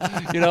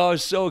Devo. I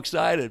was so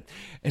excited.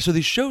 And so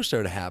these shows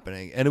started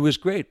happening, and it was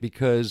great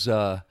because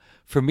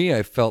for me,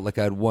 I felt like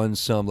I'd won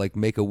some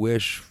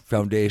Make-A-Wish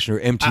Foundation or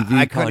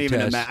MTV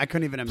contest. I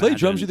couldn't even imagine. Play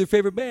drums with your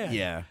favorite band.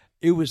 Yeah.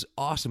 It was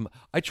awesome.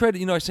 I tried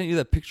to, I sent you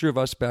that picture of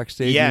us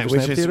backstage. Yeah, in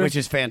the which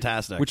is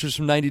fantastic. Which was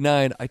from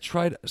 '99. I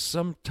tried,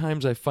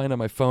 sometimes I find on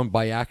my phone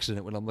by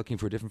accident when I'm looking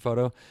for a different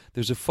photo,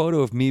 there's a photo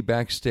of me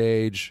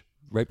backstage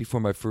right before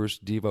my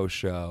first Devo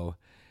show.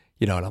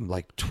 And I'm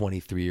like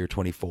 23 or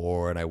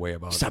 24, and I weigh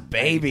about... Just a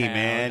baby,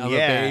 man. I'm a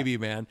baby,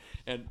 man.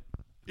 And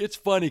it's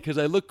funny because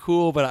I look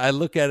cool, but I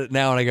look at it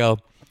now and I go,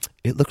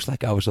 it looks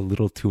like I was a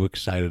little too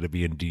excited to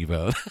be in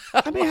Devo.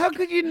 I mean, how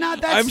could you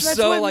not? That's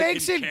what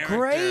makes it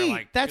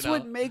great. That's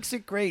what makes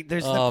it great.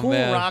 There's the cool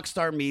rock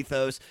star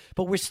mythos,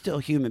 but we're still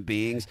human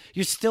beings.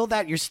 You're still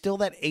that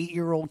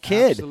 8-year-old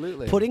kid.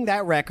 Absolutely. Putting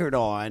that record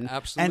on.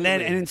 Absolutely.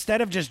 And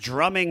instead of just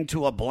drumming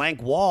to a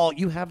blank wall,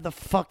 you have the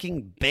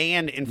fucking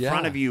band in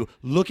front of you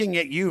looking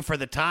at you for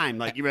the time.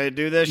 Like, you ready to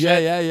do this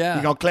shit? Yeah.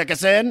 You gonna click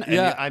us in? And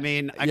Yeah. I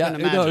couldn't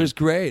imagine. No, it was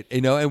great.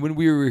 And when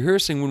we were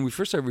rehearsing, when we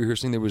first started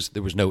rehearsing, there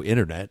was no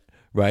internet.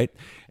 Right,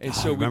 and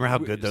so remember how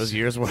good those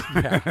years were.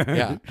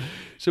 yeah.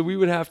 So we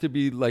would have to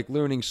be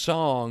learning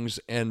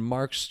songs, and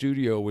Mark's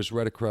studio was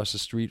right across the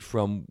street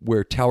from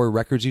where Tower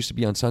Records used to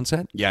be on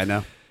Sunset. Yeah, I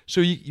know.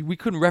 So we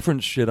couldn't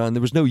reference shit on. There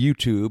was no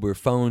YouTube or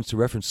phones to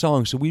reference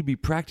songs. So we'd be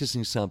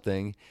practicing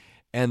something,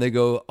 and they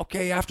go,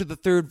 "Okay, after the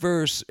third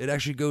verse, it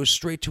actually goes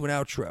straight to an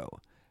outro."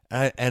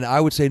 And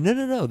I would say,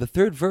 "No. The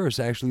third verse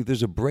actually,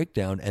 there's a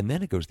breakdown, and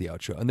then it goes to the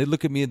outro." And they'd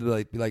look at me and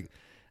be like,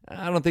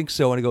 "I don't think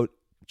so." And I go,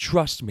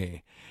 "Trust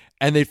me."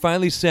 And they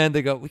finally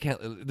they go, we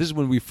can't, this is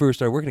when we first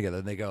started working together.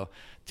 And they go,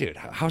 dude,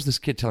 how's this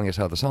kid telling us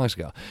how the songs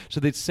go? So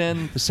they'd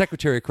send the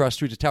secretary across the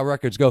street to Tower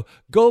Records,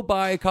 go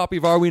buy a copy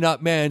of Are We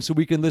Not Men so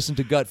we can listen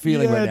to Gut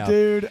Feeling right now.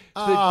 Dude.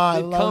 So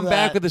They'd come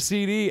back with a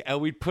CD, and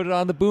we'd put it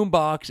on the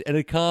boombox, and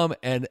it'd come,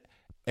 and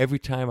every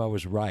time I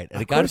was right.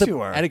 And of course you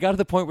were. And it got to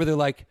the point where they're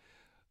like,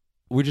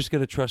 we're just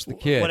going to trust the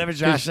kid. Whatever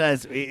Josh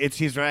says,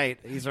 he's right.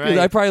 He's right. Dude,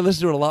 I probably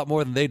listened to it a lot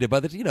more than they did.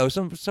 But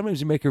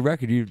sometimes you make a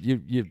record,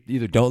 you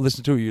either don't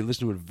listen to it, or you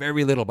listen to it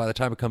very little. By the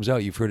time it comes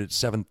out, you've heard it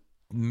 7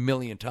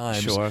 million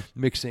times,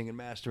 mixing and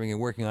mastering and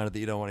working on it, that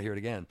you don't want to hear it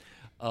again.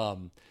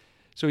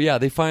 So yeah,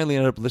 they finally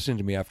ended up listening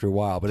to me after a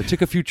while. But it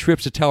took a few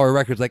trips to Tower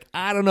Records.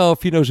 I don't know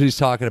if he knows what he's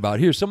talking about.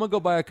 Here, someone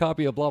go buy a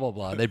copy of blah blah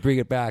blah. They bring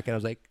it back, and I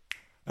was like,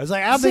 I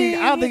don't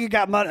think you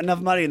got enough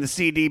money in the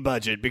CD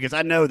budget, because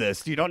I know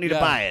this. You don't need to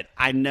buy it.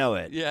 I know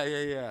it.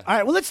 Yeah. All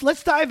right, well,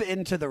 let's dive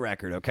into the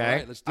record, okay? All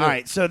right, let's do it. All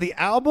right, so the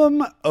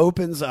album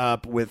opens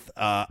up with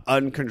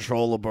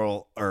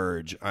Uncontrollable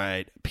Urge. All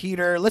right,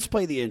 Peter, let's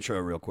play the intro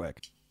real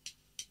quick.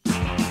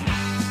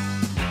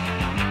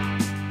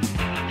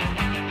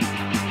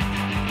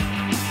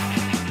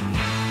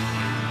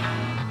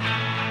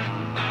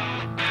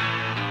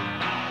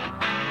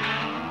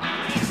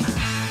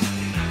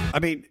 I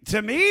mean,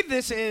 to me,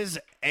 this is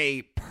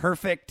a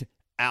perfect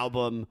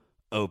album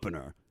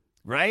opener.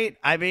 Right?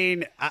 I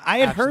mean, I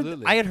had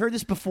heard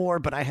this before,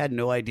 but I had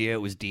no idea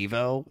it was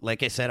DEVO.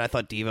 Like I said, I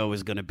thought DEVO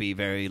was going to be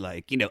very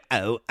like,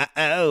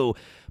 oh.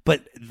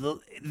 But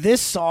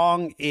this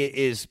song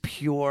is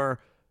pure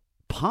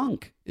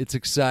punk. It's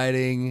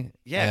exciting.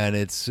 Yeah. And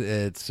it's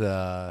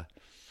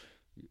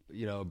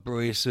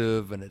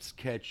abrasive, and it's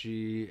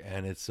catchy,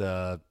 and it's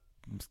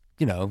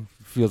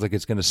feels like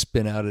it's going to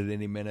spin out at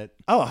any minute.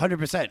 Oh,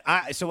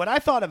 100%. So what I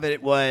thought of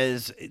it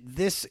was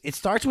this, it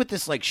starts with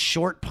this like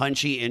short,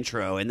 punchy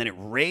intro, and then it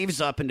raves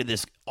up into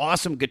this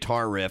awesome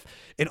guitar riff.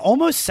 It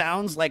almost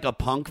sounds like a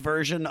punk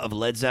version of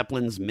Led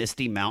Zeppelin's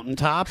Misty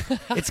Mountaintop.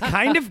 It's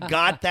kind of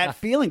got that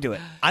feeling to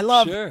it. I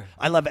love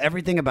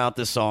everything about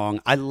this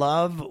song. I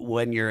love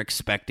when you're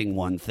expecting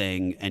one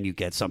thing and you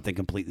get something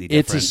completely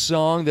different. It's a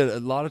song that a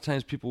lot of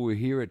times people will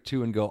hear it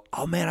too and go,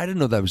 oh man, I didn't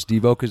know that was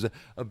DEVO, because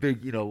a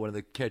big, one of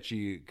the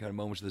catchy kind of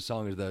moments of the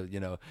song is the,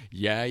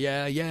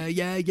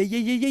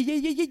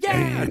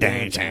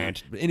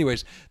 But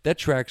anyways, that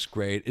track's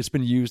great. It's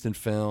been used in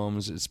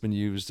films. It's been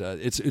used.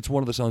 It's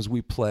one of the songs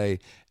we play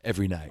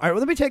every night. All right, well,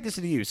 let me take this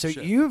to you. So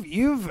sure.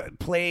 You've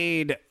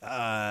played,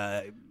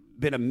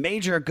 been a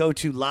major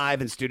go-to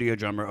live and studio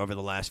drummer over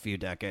the last few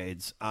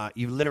decades.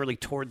 You've literally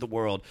toured the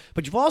world,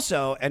 but you've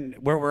also, and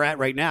where we're at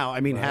right now, I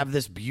mean, have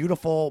this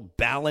beautiful,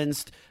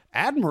 balanced,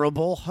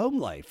 admirable home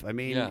life. I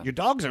mean, your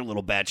dogs are a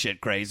little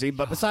batshit crazy,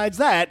 but besides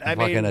that, I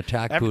mean,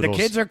 the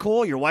kids are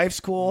cool. Your wife's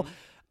cool.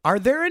 Are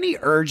there any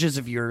urges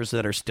of yours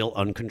that are still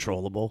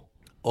uncontrollable?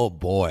 Oh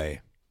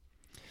boy.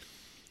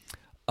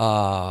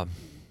 Some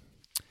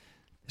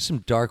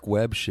dark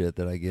web shit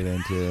that I get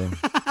into.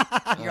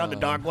 You're on the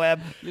dark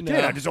web? Dude,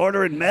 I'm just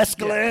ordering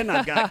mescaline.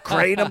 I've got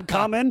Kratom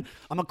coming.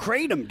 I'm a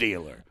Kratom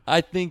dealer.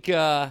 I think,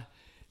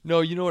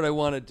 no, you know what I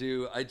want to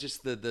do? I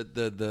just,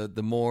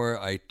 the more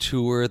I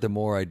tour, the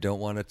more I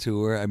don't want to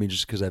tour. I mean,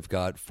 just because I've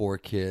got 4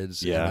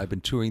 kids. Yeah. And I've been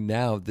touring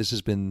now. This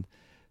has been,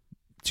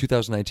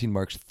 2019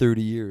 marks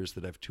 30 years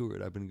that I've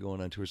toured. I've been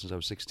going on tour since I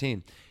was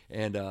 16.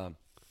 And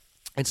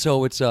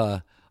so it's,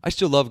 I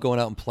still love going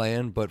out and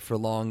playing, but for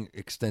long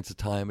extents of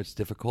time, it's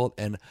difficult.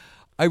 And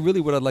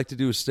what I'd like to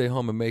do is stay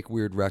home and make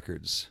weird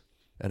records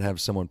and have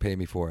someone pay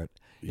me for it,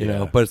 you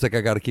know? But it's like, I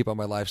got to keep on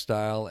my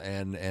lifestyle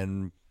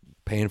and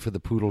paying for the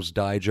poodles'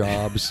 dye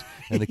jobs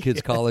and the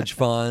kids' college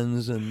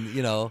funds, and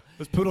those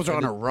poodles are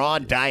on a raw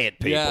diet,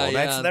 people.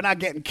 They're not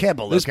getting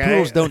kibble. Those okay?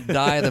 poodles don't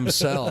dye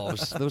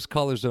themselves. Those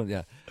collars don't.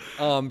 Yeah.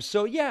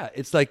 So yeah,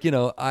 it's like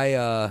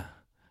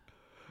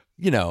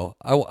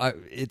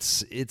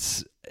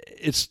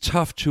it's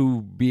tough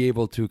to be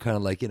able to kind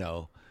of like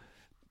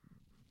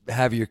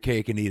have your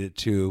cake and eat it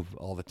too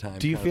all the time.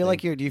 Do you feel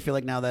like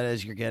now that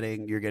as you're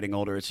getting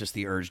older, it's just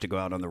the urge to go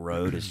out on the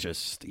road? It's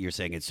just, you're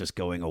saying it's just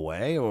going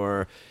away,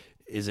 or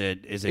is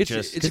it just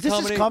because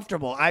this is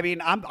comfortable? I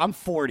mean, I'm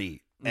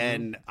 40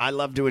 and I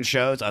love doing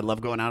shows. I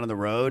love going out on the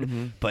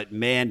road, but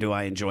man, do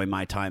I enjoy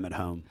my time at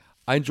home.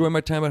 I enjoy my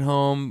time at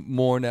home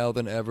more now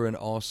than ever, and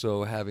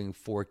also having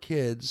 4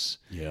 kids,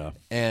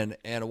 and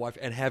a wife,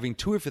 and having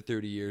toured for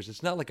 30 years.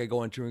 It's not like I go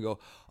on tour and go,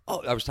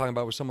 oh, I was talking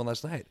about it with someone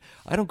last night.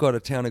 I don't go out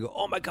of town and go,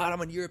 oh my God,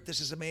 I'm in Europe. This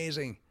is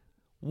amazing.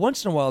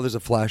 Once in a while, there's a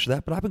flash of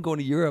that, but I've been going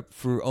to Europe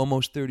for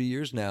almost 30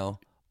 years now,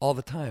 all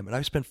the time. And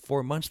I've spent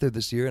 4 months there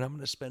this year, and I'm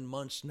going to spend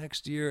months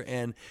next year.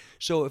 And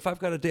so if I've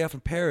got a day off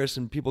in Paris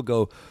and people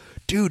go,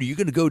 dude, are you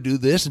going to go do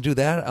this and do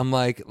that? I'm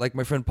like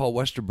my friend Paul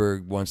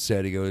Westerberg once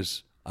said, he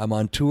goes, I'm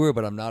on tour,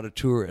 but I'm not a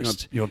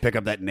tourist. You want to pick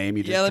up that name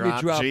you just dropped? Yeah, let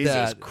me drop Jesus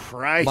that.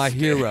 Christ. My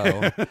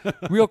hero.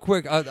 Real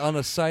quick, on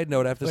a side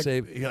note, I have to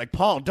say... You're like,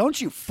 Paul,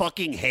 don't you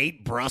fucking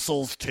hate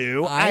Brussels,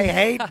 too? I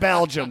hate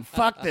Belgium.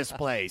 Fuck this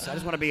place. I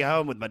just want to be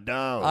home with my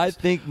dogs. I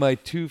think my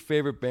 2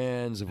 favorite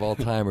bands of all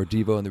time are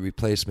DEVO and The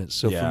Replacements.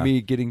 So for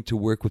me, getting to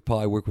work with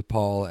Paul, I work with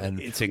Paul. And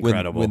it's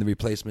incredible. When The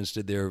Replacements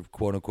did their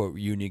quote-unquote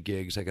reunion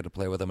gigs, I got to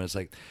play with them. And it's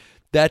like,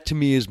 that to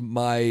me is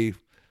my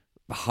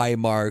high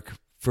mark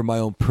for my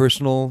own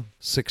personal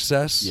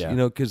success,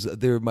 because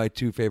they're my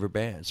 2 favorite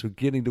bands. So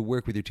getting to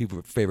work with your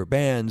 2 favorite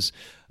bands,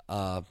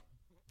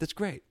 that's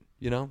great,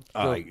 So,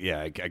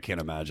 I can't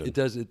imagine. It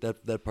does.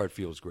 That part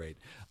feels great.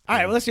 All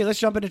right, well, let's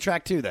jump into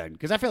track 2 then,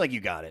 because I feel like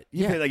you got it.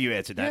 You feel like you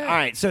answered that. Yeah. All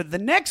right, so the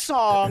next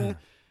song,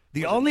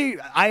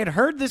 I had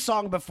heard this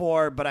song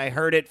before, but I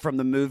heard it from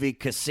the movie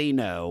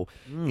Casino.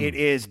 It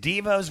is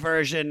DEVO's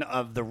version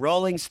of the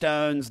Rolling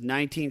Stones'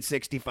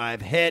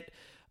 1965 hit,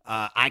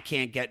 I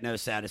Can't Get No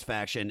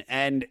Satisfaction.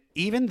 And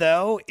even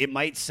though it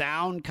might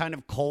sound kind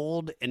of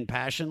cold and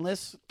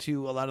passionless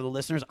to a lot of the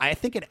listeners, I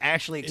think it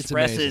actually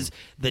expresses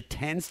the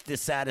tense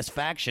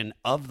dissatisfaction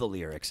of the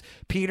lyrics.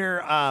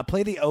 Peter,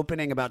 play the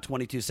opening about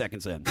 22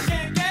 seconds in.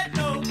 Can't get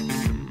no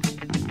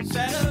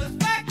satisfaction.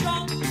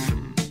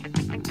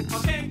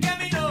 Can't get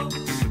me no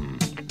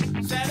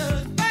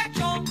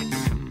satisfaction.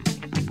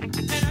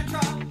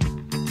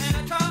 And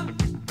I try.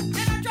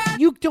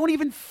 You don't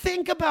even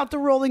think about the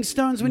Rolling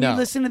Stones when you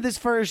listen to this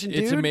version,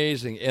 dude. It's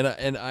amazing.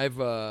 And I've,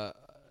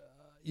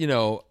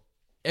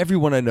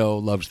 everyone I know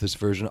loves this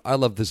version. I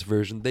love this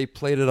version. They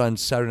played it on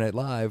Saturday Night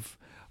Live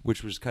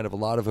which was kind of a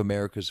lot of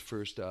America's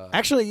first.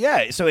 Actually,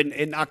 yeah. So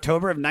in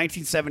October of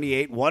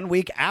 1978, 1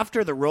 week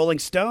after the Rolling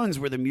Stones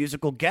were the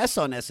musical guests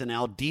on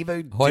SNL,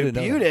 DEVO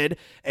debuted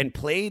and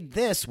played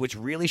this, which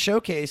really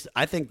showcased,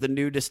 I think, the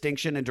new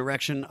distinction and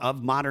direction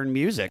of modern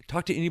music.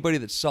 Talk to anybody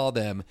that saw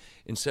them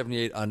in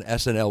 '78 on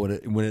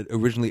SNL when it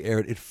originally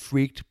aired. It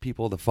freaked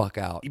people the fuck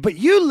out. But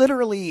you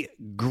literally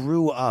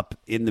grew up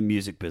in the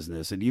music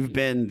business, and you've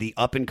been the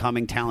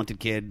up-and-coming talented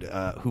kid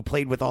who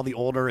played with all the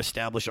older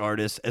established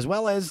artists, as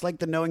well as like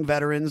the knowing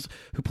veterans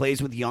who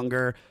plays with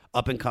younger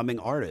up-and-coming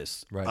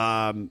artists.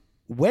 Right.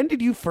 When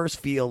did you first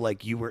feel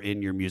like you were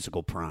in your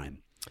musical prime?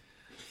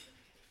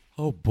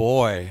 Oh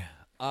boy.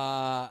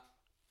 I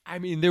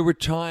mean, there were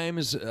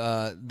times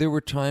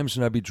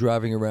when I'd be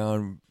driving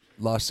around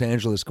Los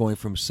Angeles, going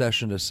from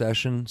session to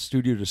session,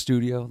 studio to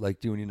studio,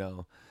 like doing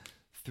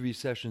 3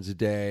 sessions a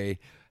day,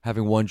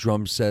 having one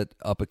drum set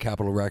up at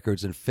Capitol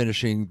Records, and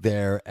finishing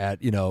there at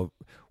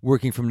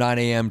working from 9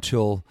 a.m.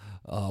 till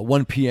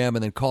 1 p.m.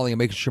 and then calling and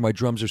making sure my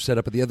drums are set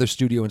up at the other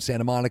studio in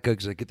Santa Monica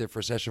because I get there for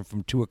a session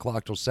from 2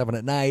 o'clock till 7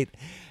 at night.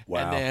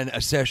 Wow. And then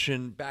a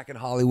session back in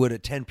Hollywood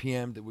at 10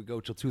 p.m. that would go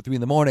till 2 or 3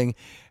 in the morning.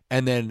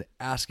 And then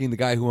asking the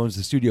guy who owns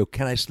the studio,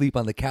 can I sleep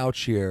on the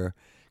couch here?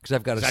 Because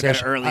I've got a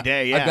session. Got an early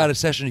day, yeah. I've got a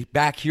session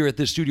back here at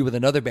this studio with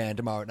another band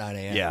tomorrow at 9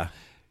 a.m. Yeah.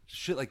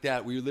 Shit like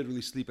that, where you're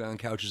literally sleeping on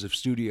couches of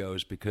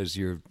studios because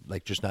you're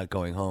like just not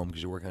going home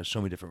because you're working on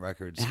so many different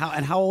records.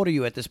 And how old are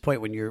you at this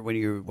point when you're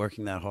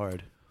working that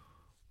hard?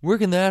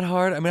 Working that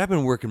hard? I mean, I've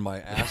been working my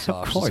ass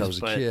off course, since I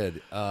was a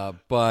kid.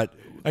 But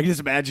I can just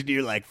imagine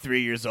you like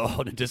 3 years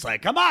old and just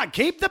like, come on,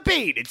 keep the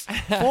beat. It's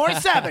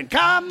 4/7.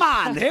 Come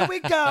on, here we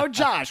go,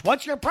 Josh.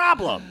 What's your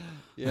problem?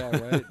 Yeah,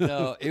 right.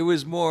 No, it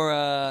was more.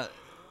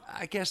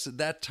 I guess at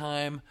that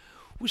time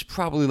was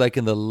probably like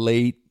in the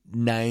late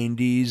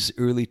 '90s,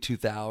 early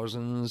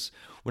 2000s,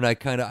 when I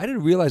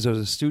didn't realize I was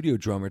a studio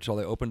drummer until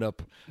I opened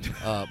up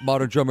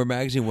Modern Drummer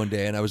magazine one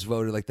day, and I was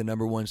voted like the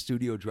 #1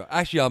 studio drummer.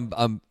 Actually,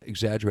 I'm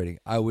exaggerating.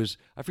 I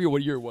forget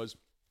what year it was,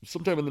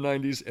 sometime in the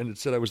 '90s, and it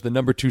said I was the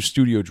 #2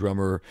 studio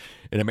drummer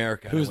in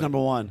America. Who's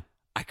 #1?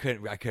 I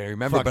couldn't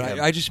remember, Fuck but him.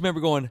 I just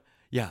remember going,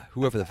 yeah,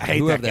 whoever the hell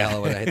it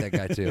was, I hate that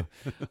guy too.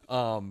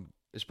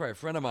 It's probably a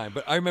friend of mine,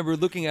 but I remember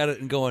looking at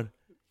it and going,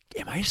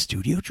 am I a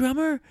studio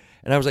drummer?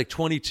 And I was like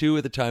 22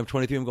 at the time,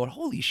 23. I'm going,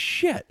 holy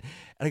shit.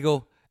 And I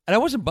go, and I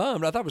wasn't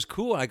bummed. I thought it was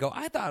cool. And I go,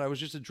 I thought I was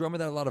just a drummer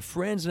that had a lot of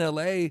friends in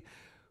L.A.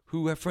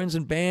 who have friends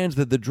in bands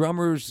that the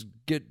drummers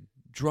get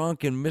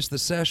drunk and miss the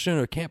session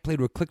or can't play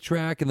to a click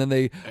track. And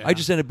then I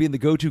just ended up being the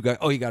go-to guy.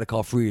 Oh, you got to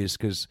call Freese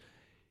because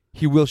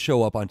he will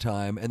show up on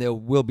time and there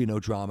will be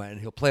no drama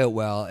and he'll play it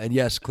well. And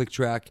yes, click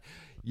track.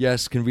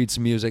 Yes, can read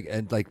some music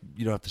and like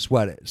you don't have to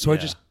sweat it. So I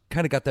just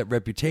kind of got that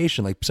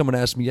reputation. Like someone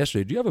asked me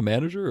yesterday, do you have a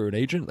manager or an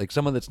agent? Like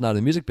someone that's not in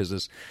the music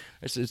business.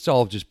 It's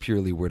all just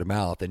purely word of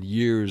mouth and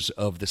years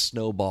of the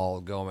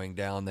snowball going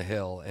down the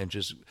hill and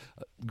just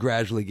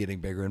gradually getting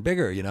bigger and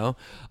bigger, All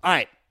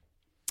right.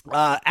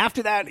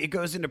 After that, it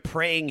goes into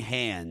Praying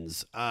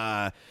Hands.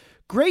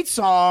 Great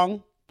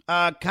song.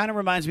 Kind of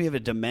reminds me of a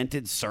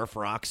demented surf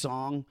rock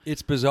song.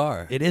 It's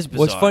bizarre. It is bizarre.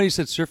 Well, it's funny you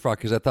said surf rock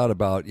because I thought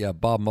about,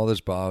 Bob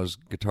Mothersbaugh's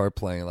guitar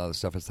playing, a lot of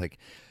stuff. It's like,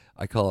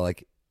 I call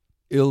it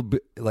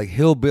like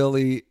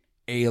hillbilly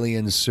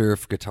alien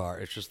surf guitar.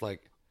 It's just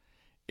like,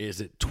 is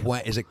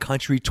it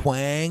country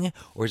twang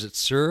or is it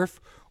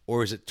surf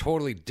or is it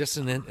totally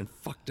dissonant and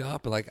fucked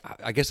up? Like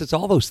I guess it's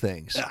all those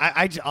things.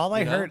 All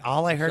I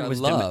heard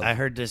was love. I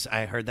heard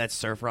that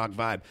surf rock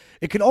vibe.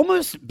 It could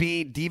almost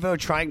be DEVO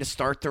trying to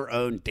start their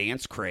own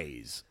dance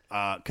craze.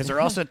 Because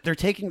they're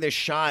taking this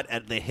shot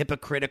at the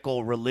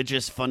hypocritical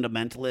religious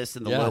fundamentalists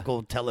and the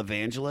local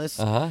televangelists.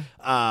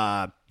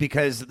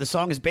 Because the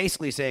song is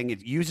basically saying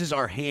it uses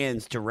our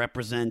hands to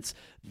represent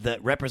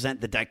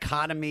the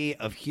dichotomy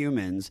of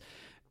humans,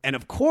 and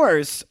of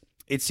course,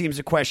 it seems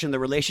to question the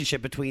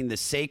relationship between the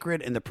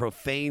sacred and the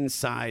profane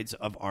sides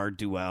of our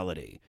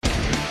duality.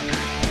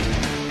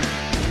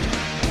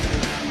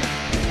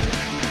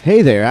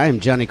 Hey there, I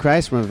am Johnny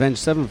Christ from Avenged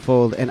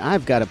Sevenfold, and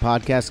I've got a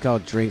podcast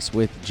called Drinks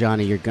with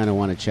Johnny you're going to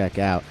want to check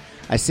out.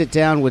 I sit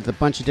down with a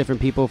bunch of different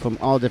people from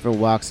all different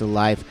walks of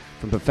life,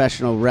 from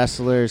professional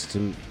wrestlers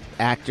to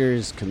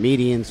actors,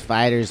 comedians,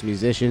 fighters,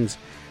 musicians,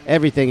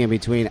 everything in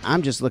between.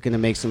 I'm just looking to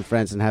make some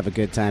friends and have a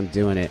good time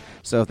doing it.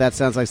 So if that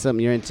sounds like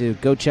something you're into,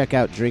 go check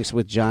out Drinks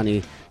with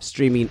Johnny,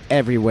 streaming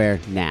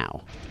everywhere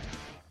now.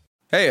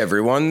 Hey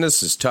everyone,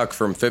 this is Tuck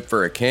from Fit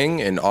for a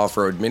King, an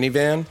off-road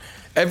minivan.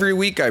 Every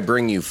week I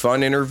bring you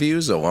fun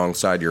interviews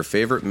alongside your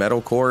favorite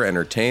metalcore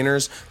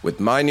entertainers with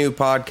my new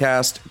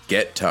podcast,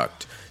 Get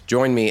Tucked.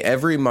 Join me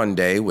every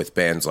Monday with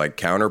bands like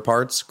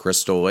Counterparts,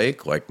 Crystal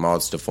Lake, like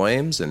Moths to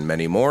Flames, and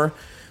many more.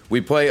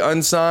 We play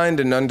unsigned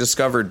and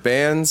undiscovered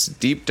bands,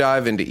 deep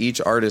dive into each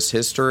artist's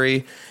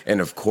history,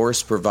 and of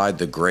course provide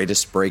the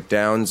greatest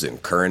breakdowns in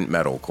current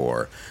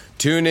metalcore.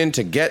 Tune in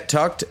to Get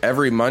Tucked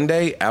every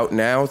Monday, out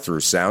now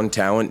through Sound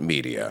Talent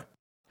Media.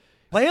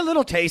 Play a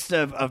little taste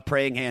of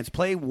Praying Hands.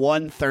 Play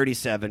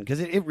 137 because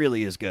it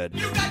really is good.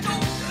 You got your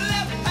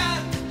left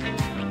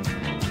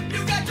hand.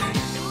 You got your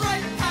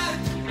right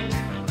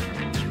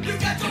hand.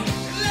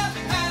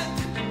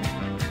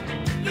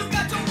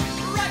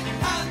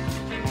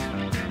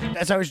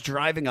 as I was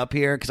driving up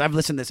here, because I've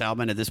listened to this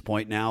album at this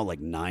point now like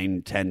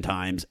 9-10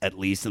 times at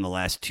least in the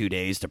last 2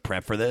 days to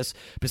prep for this,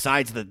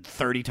 besides the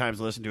 30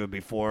 times I listened to it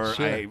before over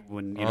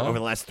the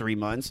last 3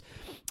 months.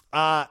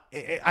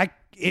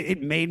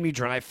 It made me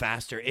drive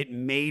faster. It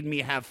made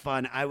me have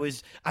fun. I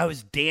was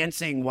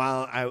dancing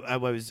while I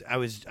was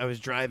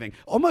driving.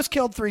 Almost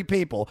killed 3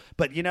 people,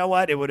 but you know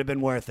what? It would have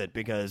been worth it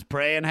because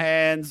Praying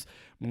Hands,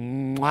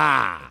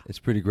 mwah. It's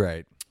pretty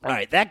great. All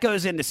right, that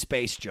goes into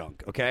Space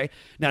Junk, okay?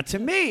 Now, to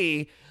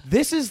me,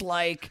 this is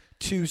like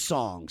 2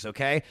 songs,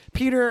 okay?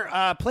 Peter,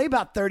 play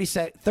about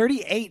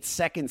 38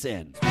 seconds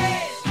in.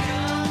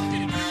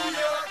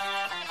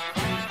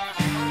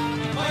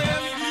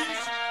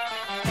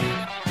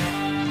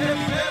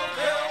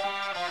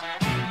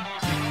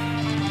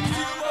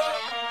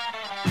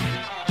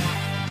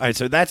 All right,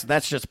 so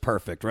that's just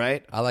perfect,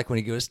 right? I like when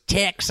he goes,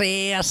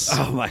 Texas,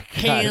 oh my God,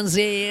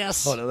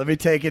 Kansas. Hold on, let me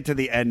take it to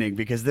the ending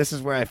because this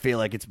is where I feel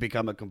like it's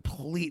become a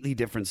completely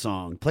different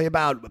song.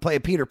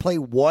 Peter, play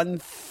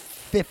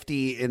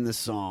 150 in the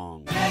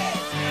song.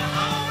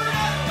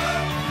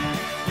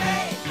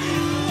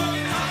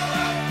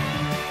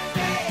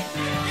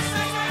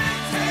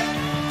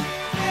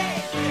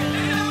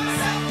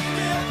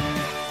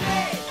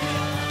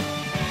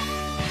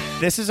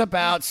 This is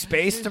about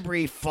space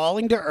debris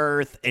falling to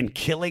Earth and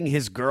killing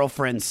his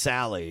girlfriend,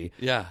 Sally.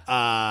 Yeah.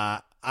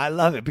 I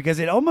love it because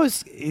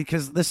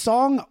the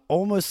song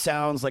almost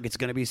sounds like it's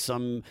going to be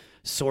some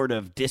sort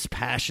of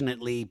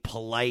dispassionately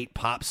polite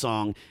pop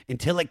song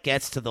until it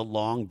gets to the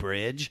long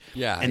bridge.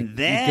 Yeah, and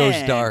then it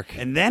goes dark.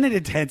 And then it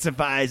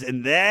intensifies,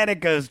 and then it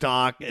goes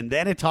dark, and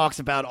then it talks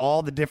about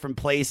all the different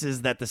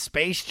places that the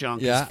space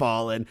junk has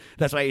fallen.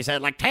 That's why you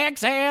said, like,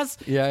 Texas.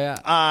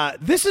 Yeah.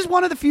 This is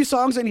one of the few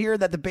songs in here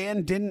that the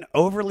band didn't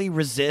overly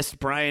resist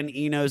Brian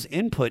Eno's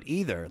input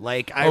either.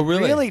 Like, I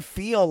really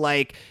feel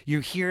like you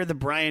hear the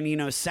Brian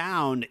Eno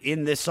sound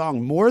in this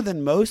song more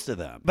than most of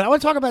them. But I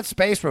want to talk about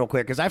Space real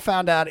quick because I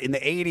found out in the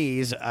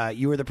 80s,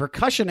 you were the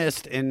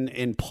percussionist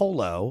in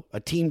Polo, a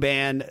teen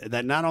band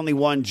that not only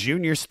won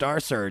Junior Star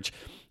Search,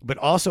 but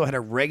also had a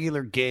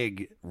regular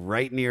gig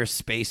right near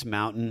Space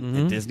Mountain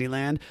at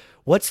Disneyland.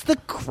 What's the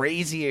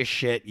craziest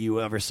shit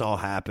you ever saw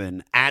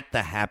happen at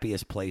the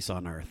happiest place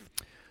on Earth?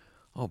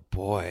 Oh,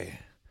 boy.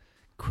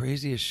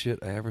 Craziest shit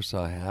I ever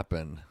saw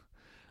happen.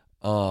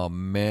 Oh,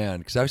 man.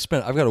 Because I've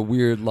got a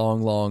weird,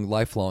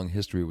 lifelong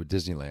history with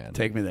Disneyland.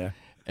 Take me there.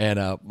 And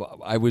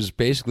I was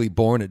basically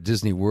born at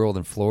Disney World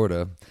in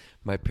Florida.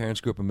 My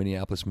parents grew up in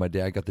Minneapolis. My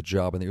dad got the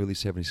job in the early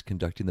 70s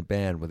conducting the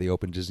band when they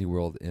opened Disney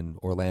World in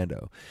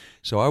Orlando.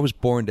 So I was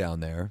born down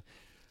there.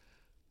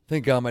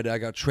 Thank God my dad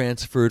got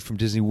transferred from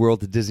Disney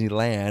World to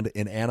Disneyland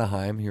in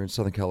Anaheim here in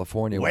Southern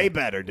California. Way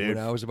better, dude.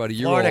 When I was about a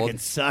year Florida old. can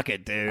suck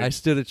it, dude. I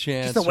stood a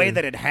chance. Just the way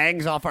that it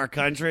hangs off our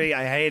country,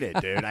 I hate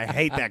it, dude. I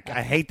hate that.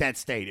 I hate that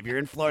state. If you're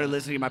in Florida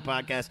listening to my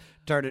podcast,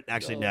 turn it.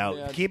 Actually, no.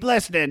 Man. Keep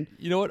listening.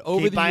 You know what?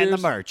 Keep buying the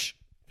merch.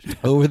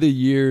 Over the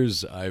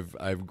years,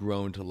 I've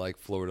grown to like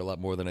Florida a lot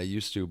more than I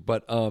used to.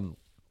 But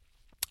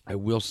I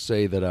will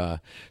say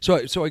that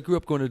so I grew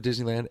up going to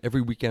Disneyland.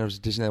 Every weekend I was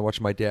at Disneyland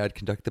watching my dad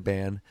conduct the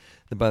band.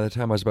 Then by the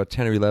time I was about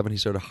 10 or 11, he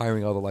started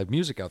hiring all the live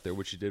music out there,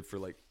 which he did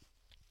for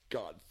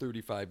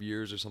 35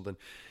 years or something.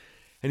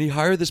 And he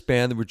hired this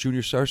band that were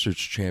Junior Star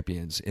Search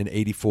champions in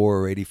 84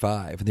 or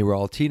 85, and they were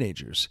all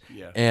teenagers.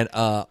 Yeah. And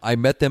I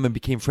met them and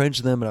became friends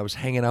with them, and I was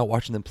hanging out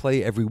watching them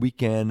play every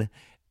weekend.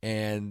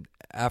 And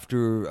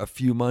after a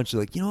few months, they're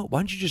like, you know what, why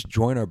don't you just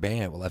join our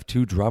band? We'll have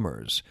 2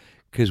 drummers,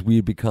 because we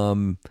had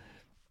become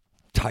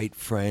tight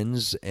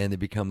friends, and they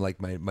become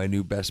like my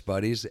new best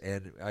buddies.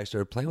 And I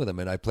started playing with them,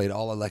 and I played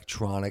all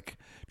electronic.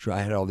 I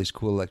had all these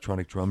cool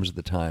electronic drums at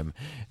the time,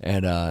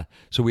 and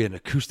so we had an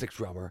acoustic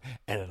drummer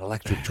and an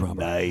electric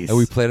drummer. Nice. And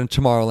we played on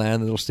Tomorrowland,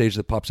 the little stage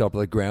that pops up on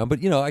the ground.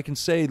 But I can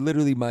say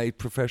literally my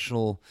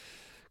professional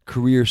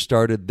career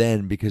started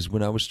then, because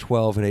when I was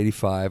 12 in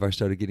 85, I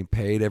started getting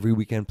paid every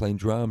weekend playing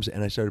drums,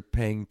 and I started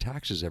paying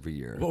taxes every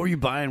year. What were you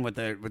buying with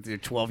your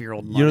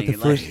 12-year-old money? You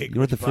know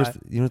what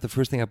the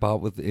first thing I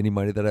bought with any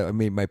money that I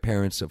made? My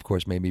parents, of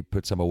course, made me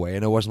put some away,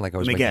 and it wasn't like I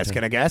was. Let me guess.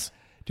 Can I guess,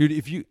 dude?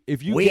 If you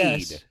weed.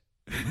 Guess,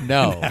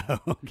 no.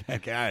 No.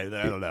 Okay, I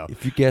don't know.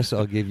 If you guess,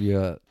 I'll give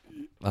you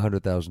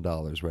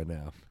 $100,000 right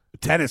now.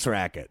 Tennis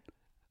racket.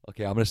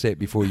 Okay, I'm going to say it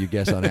before you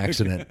guess on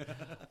accident.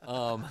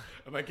 Am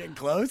I getting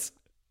close?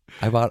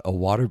 I bought a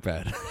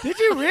waterbed. Did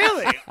you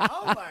really?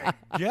 Oh my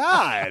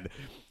God.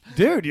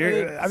 Dude,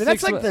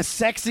 that's like the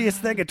sexiest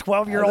thing a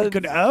 12-year-old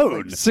could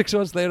own. 6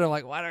 months later, I'm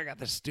like, why do I got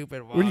this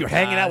stupid waterbed? Were you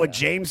hanging out with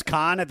James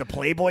Caan at the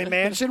Playboy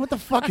Mansion? What the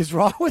fuck is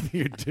wrong with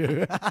you,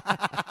 dude?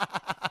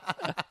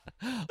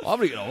 I'm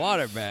going to get a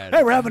waterbed.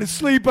 Hey, we're having a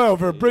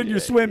sleepover. Bring your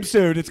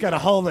swimsuit. It's got a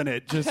hole in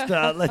it. Just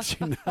let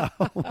you know.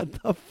 What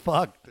the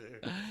fuck,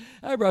 dude?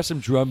 I brought some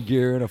drum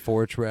gear and a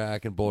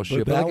 4-track and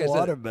bullshit. But that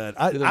waterbed.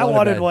 I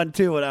wanted one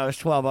too when I was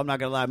 12. I'm not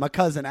going to lie. My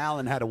cousin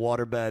Alan had a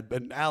waterbed,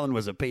 but Alan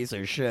was a piece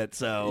of shit.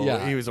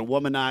 So he was a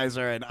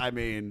womanizer. And I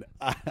mean,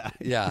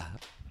 yeah.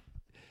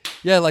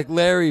 Yeah, like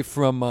Larry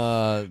from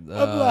I'm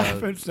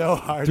laughing so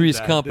hard. Three's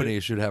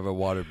Company should have a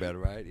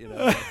waterbed, right?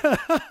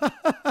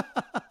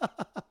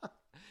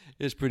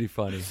 It's pretty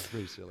funny. It's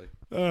pretty silly.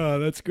 Oh,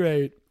 that's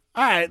great.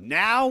 All right,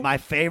 now my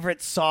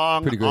favorite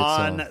song Pretty great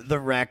on song. the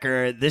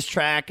record. This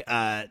track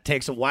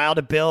takes a while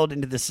to build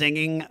into the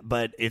singing,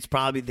 but it's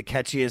probably the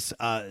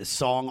catchiest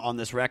song on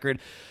this record.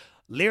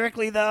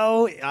 Lyrically,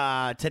 though,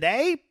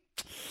 today,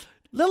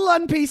 little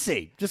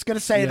un-PC. Just going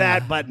to say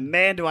that, but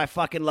man, do I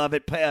fucking love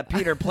it.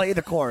 Peter, play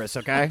the chorus,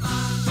 okay?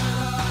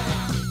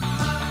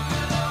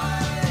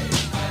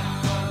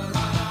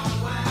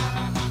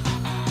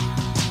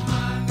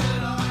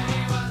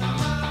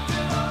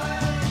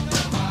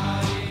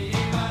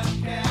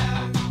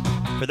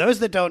 For those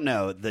that don't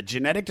know, the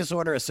genetic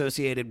disorder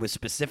associated with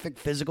specific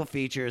physical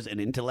features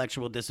and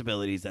intellectual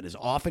disabilities that is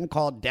often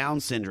called Down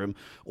syndrome,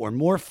 or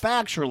more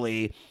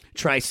factually,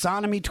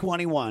 trisomy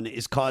 21,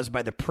 is caused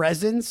by the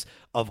presence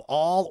of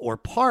all or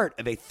part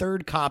of a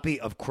third copy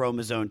of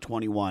chromosome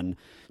 21.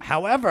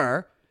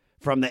 However,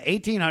 from the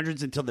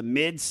 1800s until the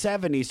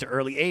mid-70s to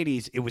early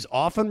 80s, it was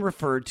often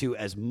referred to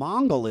as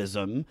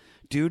Mongolism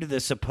due to the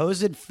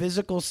supposed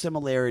physical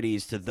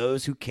similarities to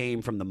those who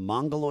came from the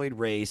Mongoloid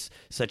race,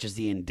 such as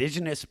the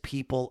indigenous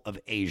people of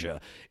Asia.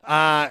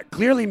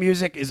 Clearly,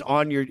 music is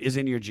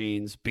in your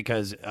genes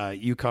because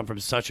you come from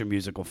such a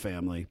musical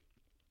family.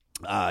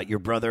 Your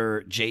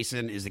brother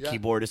Jason is the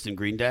keyboardist in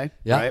Green Day,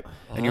 right?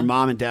 And your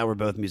mom and dad were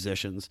both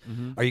musicians.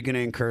 Are you going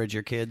to encourage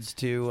your kids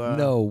to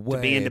No way,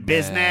 to be into man.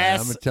 business?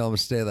 I'm gonna tell them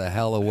to stay the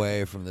hell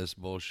away from this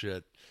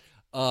bullshit.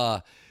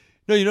 No,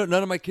 none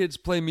of my kids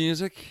play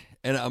music,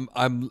 and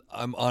I'm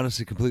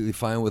honestly completely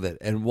fine with it.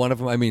 And one of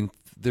them, I mean,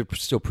 they're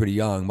still pretty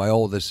young. My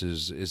oldest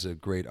is a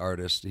great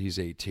artist. He's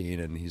 18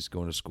 and he's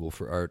going to school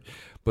for art.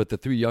 But the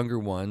three younger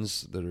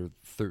ones that are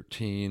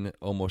 13,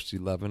 almost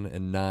 11,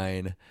 and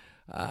 9.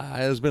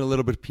 There's been a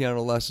little bit of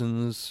piano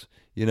lessons,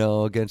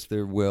 against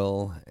their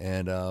will,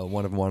 and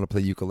one of them wanted to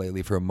play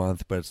ukulele for a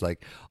month, but it's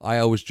like, I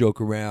always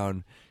joke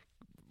around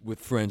with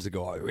friends that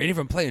go, "Are you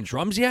even playing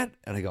drums yet?"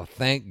 And I go,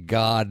 "Thank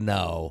God,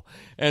 no."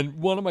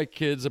 And one of my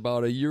kids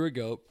about a year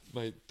ago,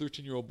 my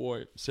 13-year-old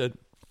boy, said,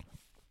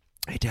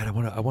 "Hey, Dad, I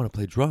want to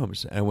play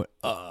drums." And I went,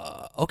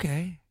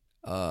 "Okay,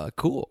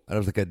 cool." And I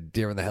was like a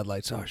deer in the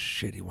headlights. Oh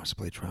shit, he wants to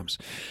play drums.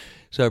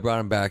 So I brought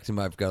him back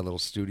to I've got a little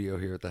studio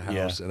here at the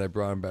house, and I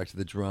brought him back to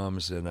the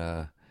drums,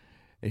 and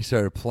he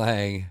started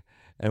playing.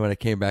 And when I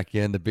came back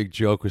in, the big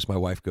joke was my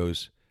wife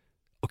goes,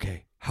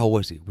 "Okay, how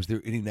was he? Was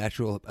there any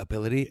natural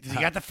ability? Does he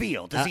got the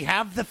feel? Does he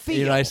have the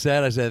feel?" I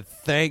said,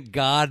 "Thank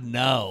God,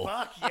 no."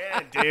 Fuck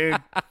yeah, dude.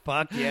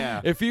 Fuck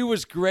yeah. If he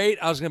was great,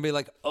 I was going to be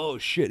like, "Oh,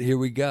 shit, here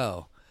we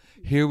go.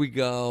 Here we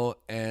go."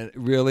 And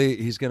really,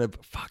 he's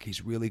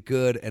really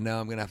good. And now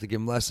I'm going to have to give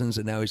him lessons.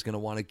 And now he's going to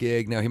want a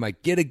gig. Now he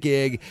might get a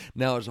gig.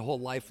 Now there's a whole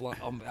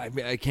lifelong.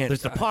 I can't.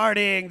 There's the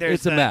partying. There's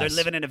it's a mess. They're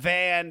living in a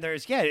van.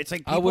 It's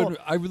like people.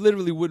 I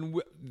literally wouldn't.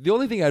 The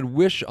only thing I'd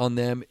wish on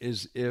them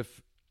is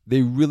if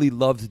they really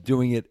loved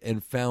doing it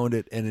and found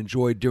it and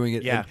enjoyed doing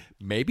it. Yeah.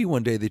 And maybe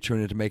one day they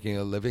turn into making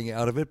a living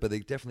out of it, but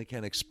they definitely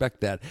can't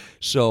expect that.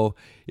 So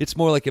it's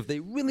more like if they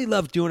really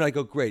love doing it, I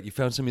go, great, you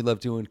found something you love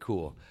doing,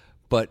 cool.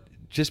 But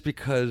just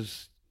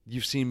because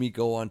you've seen me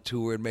go on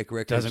tour and make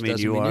records doesn't mean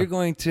you're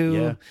going to.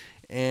 Yeah.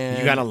 And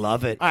you gotta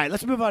love it. All right,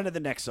 let's move on to the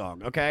next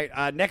song. Okay,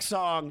 next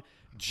song,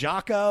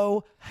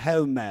 Jocko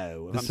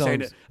Homo. I'm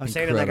saying it like I'm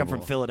from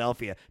incredible.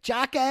 Philadelphia.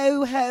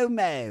 Jocko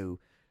Homo.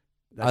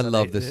 I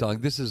love this song.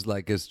 This is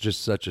it's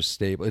just such a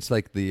staple. It's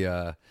like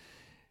the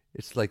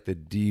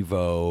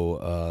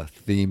DEVO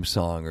theme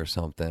song or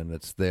something.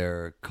 It's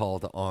their call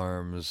to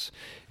arms.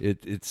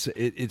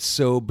 It's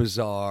so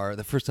bizarre.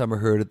 The first time I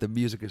heard it, the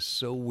music is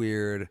so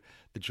weird.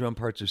 The drum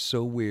parts are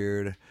so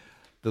weird.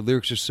 The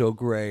lyrics are so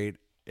great.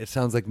 It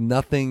sounds like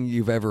nothing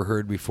you've ever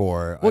heard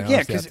before. Well, I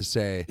honestly have to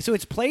say. So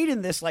it's played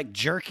in this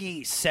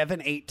jerky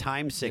 7/8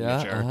 time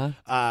signature,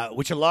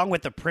 which along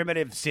with the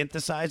primitive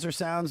synthesizer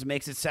sounds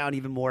makes it sound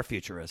even more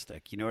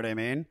futuristic. You know what I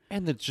mean?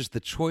 And just the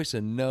choice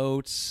of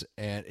notes,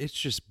 and it's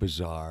just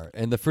bizarre.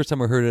 And the first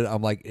time I heard it,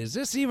 I'm like, "Is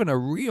this even a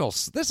real?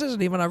 This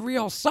isn't even a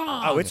real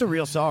song." Oh, it's a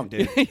real song,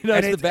 dude. It's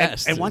the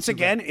best. And once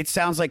again, it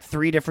sounds like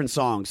 3 different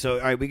songs. So,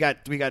 all right, we got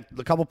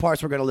a couple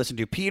parts we're going to listen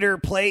to. Peter,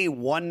 play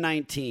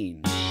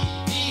 119.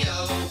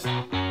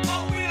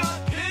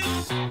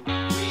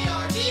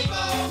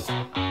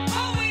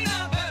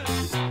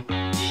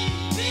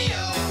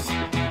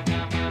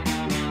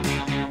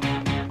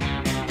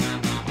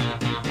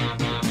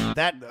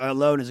 That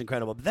alone is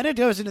incredible. But then it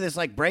goes into this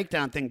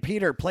breakdown thing.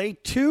 Peter, play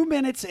 2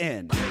 minutes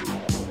in.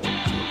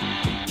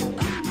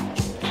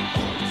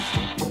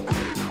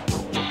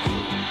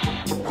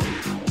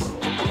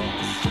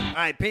 All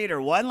right, Peter,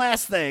 one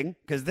last thing,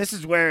 because this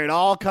is where it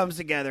all comes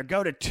together.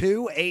 Go to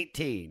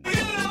 2:18.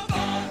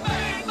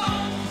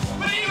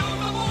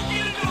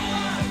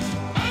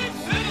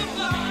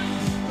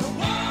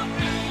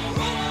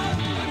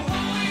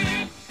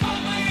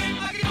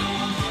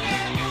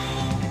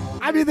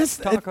 I I mean, this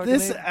Talk,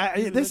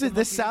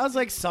 sounds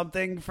like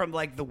something from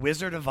like the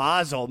Wizard of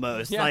Oz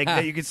almost. Yeah. Like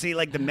that you can see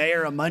like the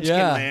mayor of Munchkin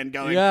Yeah. Land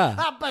going, Yeah.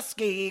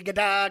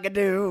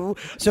 "Up-a-ski-ga-da-ga-doo."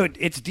 So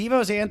it's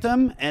Devo's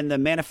anthem and the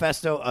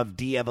manifesto of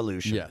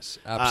de-evolution. Yes,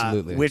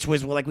 absolutely. Which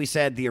was, like we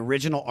said, the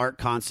original art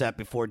concept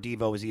before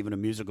Devo was even a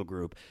musical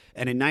group.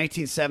 And in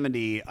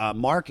 1970,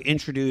 Mark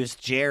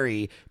introduced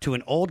Jerry to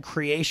an old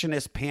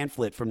creationist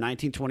pamphlet from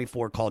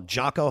 1924 called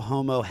Jocko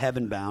Homo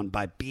Heavenbound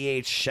by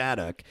B.H.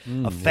 Shattuck,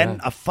 a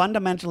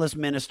fundamentalist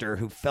minister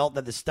who felt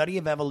that the study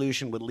of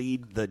evolution would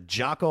lead the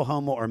Jocko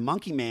Homo or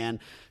monkey man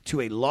to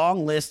a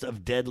long list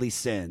of deadly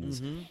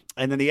sins.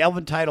 And then the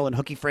album title and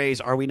hooky phrase,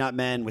 Are We Not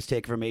Men, was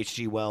taken from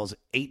H.G. Wells'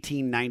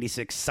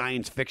 1896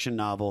 science fiction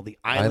novel, The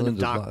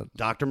Island of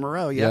Dr.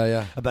 Moreau,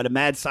 Yeah. about a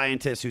mad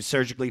scientist who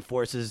surgically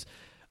force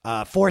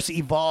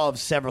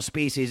evolves several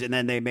species, and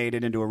then they made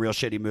it into a real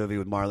shitty movie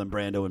with Marlon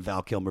Brando and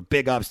Val Kilmer.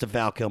 Big ups to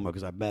Val Kilmer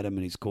because I've met him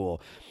and he's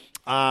cool.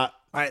 All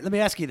right, let me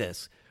ask you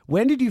this.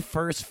 When did you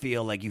first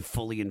feel like you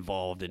fully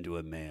involved into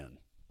a man?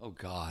 Oh,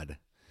 God.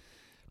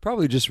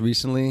 Probably just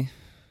recently.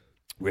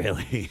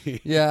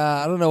 Really?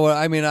 Yeah, I don't know what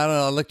I mean. I don't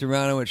know. I looked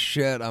around and went,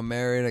 shit, I'm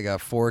married. I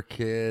got 4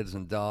 kids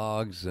and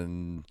dogs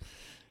and,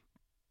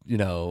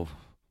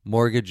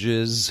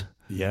 mortgages.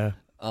 Yeah.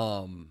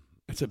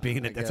 That's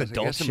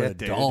adult shit, I'm an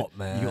dude. adult,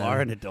 man. You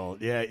are an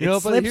adult. Yeah. It but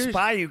slips here's-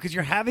 by you because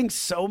you're having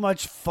so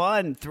much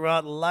fun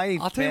throughout life.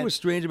 I'll tell you man. what's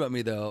strange about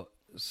me, though.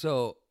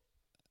 So,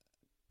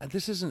 I'm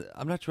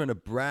not trying to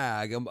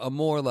brag. I'm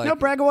more like. No,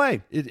 brag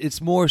away. It's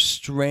more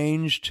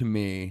strange to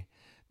me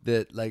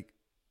that, like,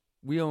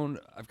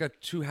 I've got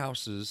 2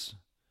 houses.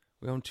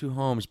 We own 2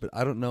 homes, but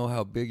I don't know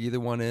how big either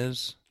one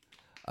is.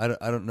 I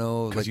don't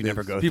know. Because you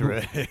never go people,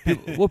 through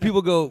it.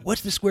 people go,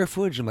 what's the square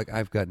footage? I'm like,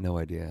 I've got no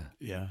idea.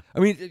 Yeah. I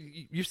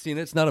mean, you've seen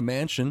it. It's not a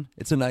mansion.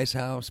 It's a nice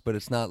house, but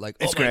it's not like,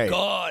 It's oh, my great.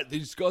 God,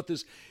 he's got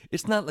this.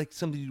 It's not like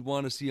something you'd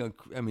want to see on,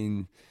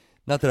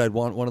 not that I'd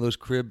want one of those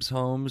cribs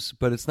homes,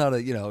 but it's not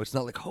it's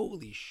not like,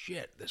 holy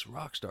shit, this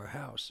rock star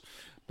house.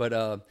 But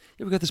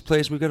we got this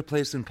place. We've got a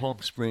place in Palm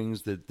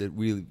Springs that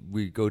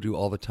we go to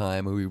all the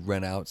time, and we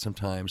rent out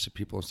sometimes to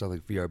people and stuff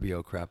like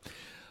VRBO crap.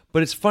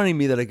 But it's funny to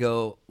me that I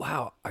go,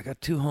 wow, I got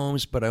 2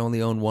 homes, but I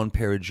only own 1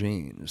 pair of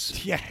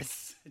jeans.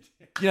 Yes. You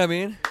know what I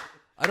mean?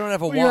 I don't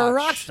have a watch. You're a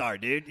rock star,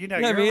 dude. You know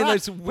you're what I mean? a rock-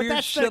 There's but weird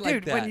that's shit the, like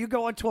dude, that. When you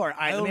go on tour,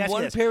 I let me own ask you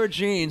 1 this. pair of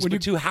jeans, but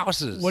 2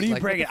 houses. What are you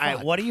Like, bringing? What the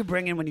fuck? What are you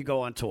bringing when you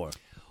go on tour?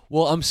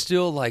 Well, I'm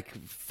still like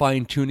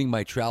fine tuning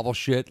my travel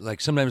shit.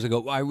 Like sometimes I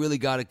go, I really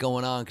got it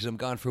going on because I'm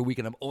gone for a week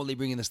and I'm only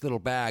bringing this little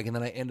bag, and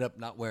then I end up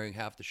not wearing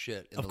half the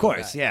shit. In Of the course,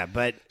 little bag. yeah,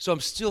 but So I'm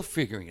still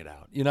figuring it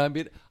out. You know, I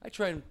mean, I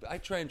try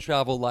and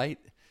travel light.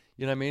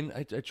 You know what I mean?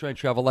 I try and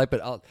travel light,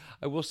 but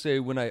I will say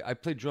when I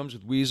played drums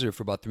with Weezer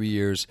for about 3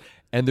 years,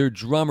 and their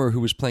drummer who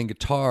was playing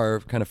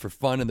guitar kind of for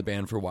fun in the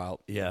band for a while,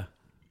 yeah,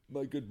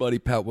 my good buddy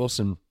Pat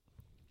Wilson,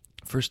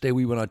 first day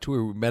we went on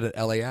tour, we met at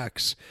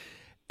LAX,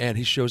 and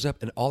he shows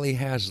up, and all he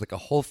has is like a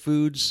Whole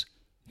Foods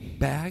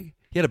bag.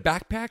 He had a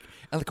backpack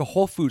and like a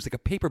Whole Foods, like a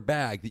paper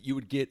bag that you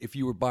would get if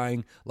you were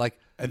buying like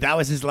that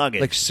was his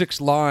luggage. like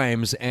 6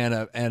 limes and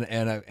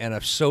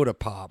a soda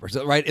pop or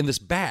something, right, in this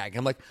bag.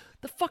 I'm like,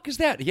 the fuck is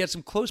that? He had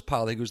some clothes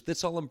piled. He goes,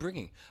 that's all I'm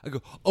bringing. I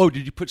go, oh,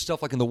 did you put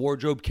stuff like in the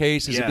wardrobe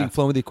case? Is it being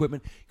flown with the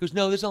equipment? He goes,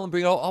 no, that's all I'm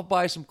bringing. I'll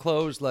buy some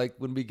clothes like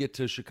when we get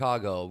to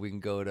Chicago. We can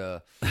go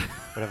to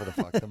whatever the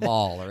fuck, the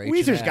mall or H&M.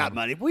 Weezer's got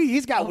money.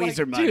 He's got I'm like,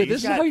 Weezer money. dude,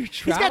 this is how you're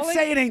He's got traveling?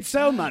 Say It Ain't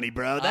So money,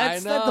 bro.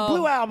 That's I know. the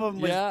Blue Album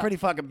was Yeah. pretty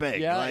fucking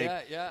big. Yeah,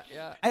 Like,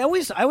 yeah. I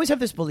always have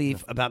this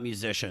belief about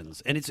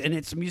musicians, and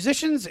it's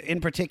musicians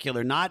in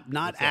particular, not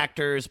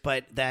actors,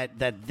 but that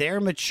their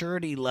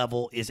maturity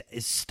level is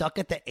stuck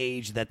at the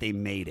age that they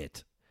made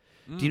it.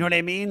 Do you know what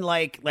I mean?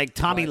 Like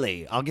Tommy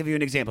Lee. I'll give you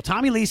an example.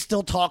 Tommy Lee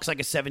still talks like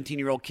a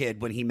 17-year-old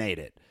kid when he made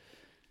it.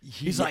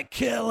 He's like,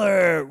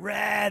 killer,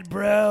 rad,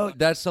 bro.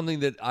 That's something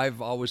that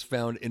I've always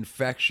found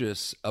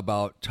infectious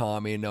about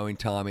Tommy and knowing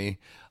Tommy.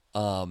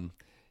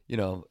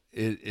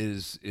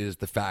 Is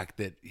the fact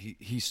that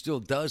he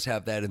still does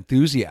have that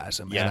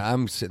enthusiasm. Yeah. And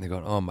I'm sitting there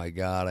going, oh my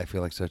God, I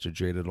feel like such a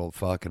jaded old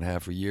fuck and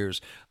have for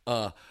years.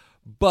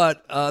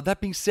 But that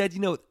being said,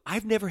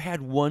 I've never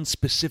had one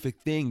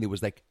specific thing that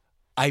was like,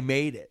 I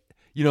made it.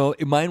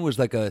 Mine was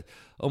like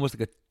almost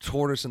like a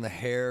tortoise in the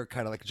hare,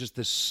 kind of like just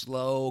this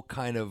slow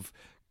kind of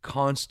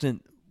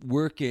constant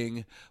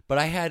working. But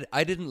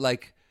I didn't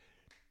like,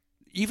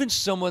 even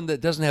someone that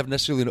doesn't have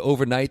necessarily an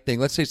overnight thing.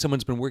 Let's say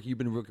you've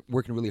been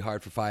working really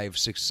hard for 5,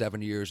 6,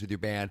 7 years with your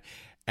band,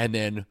 and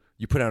then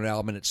you put out an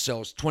album and it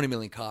sells 20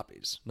 million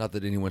copies. Not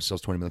that anyone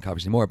sells 20 million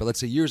copies anymore, but let's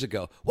say years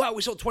ago, wow,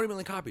 we sold 20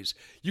 million copies.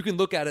 You can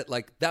look at it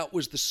like that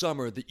was the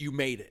summer that you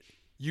made it.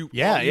 You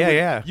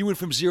went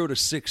from 0 to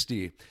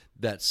 60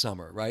 that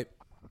summer, right?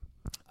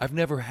 I've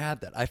never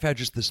had that. I've had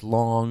just this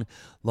long.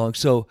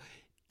 So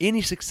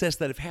any success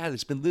that I've had,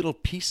 it's been little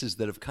pieces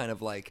that have kind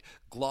of like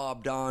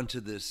globbed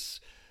onto this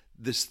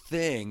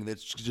thing that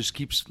just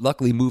keeps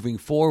luckily moving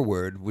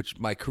forward, which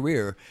my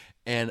career.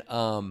 And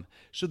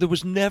so there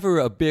was never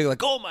a big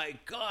like, oh my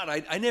God,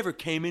 I never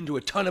came into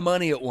a ton of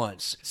money at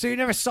once. So you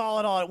never saw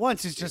it all at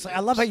once. It's just, I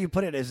love how you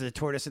put it as a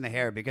tortoise in the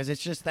hare, because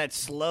it's just that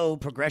slow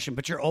progression,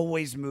 but you're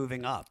always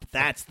moving up.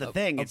 That's the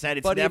thing. It's that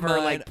it's Buddy of never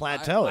mine, like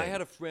plateauing. I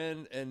had a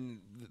friend, and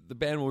the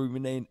band will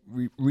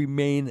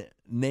remain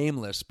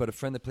nameless, but a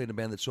friend that played in a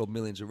band that sold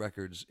millions of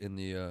records in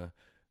the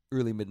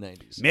early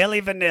mid-'90s.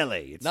 Milli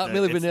Vanilli. It's Not the,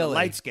 Milli it's the Vanilli.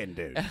 light-skinned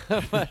dude.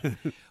 but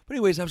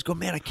anyways, I was going,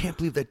 man, I can't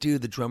believe that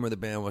dude, the drummer of the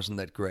band, wasn't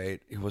that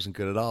great. He wasn't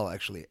good at all,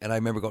 actually. And I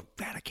remember going,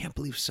 man, I can't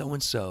believe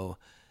so-and-so.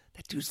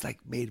 That dude's like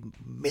made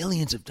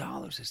millions of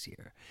dollars this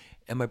year.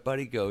 And my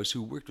buddy goes,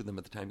 who worked with him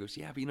at the time, goes,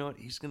 yeah, but you know what?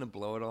 He's going to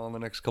blow it all in the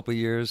next couple of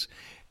years.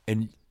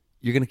 And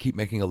you're going to keep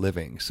making a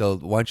living. So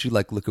why don't you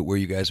like look at where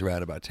you guys are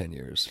at about 10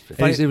 years?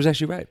 And it was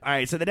actually right. All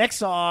right, so the next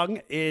song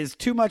is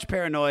Too Much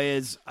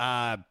Paranoia's.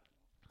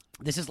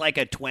 This is like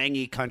a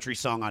twangy country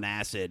song on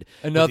acid.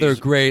 Another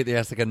great,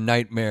 it's like a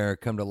nightmare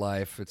come to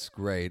life. It's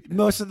great.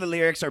 Most of the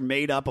lyrics are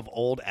made up of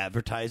old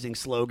advertising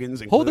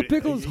slogans. Hold the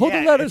including- pickles, hold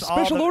the lettuce,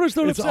 special orders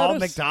don't It's upset all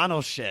us.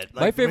 McDonald's shit.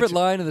 My favorite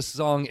line in the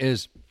song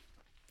is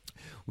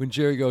when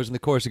Jerry goes in the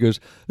chorus, he goes,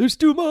 there's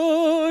too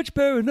much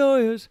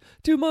paranoias,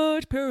 too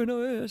much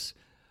paranoias.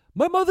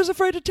 My mother's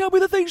afraid to tell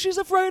me the things she's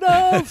afraid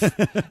of.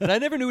 And I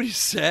never knew what he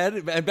said.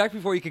 And back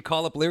before you could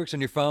call up lyrics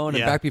on your phone,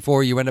 and back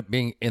before you end up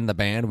being in the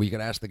band, where you could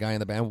ask the guy in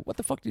the band, what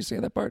the fuck do you say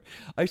in that part?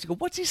 I used to go,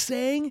 what's he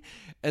saying?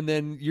 And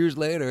then years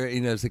later,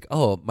 it's like,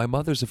 oh, my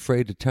mother's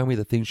afraid to tell me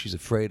the things she's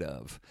afraid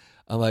of.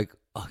 I'm like,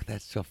 oh,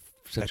 that's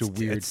such a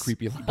weird,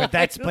 creepy line. But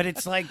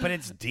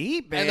it's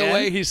deep, man. And the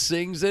way he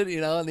sings it,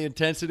 and the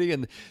intensity,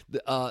 and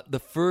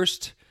the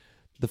first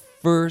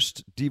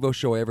DEVO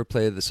show I ever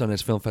played at the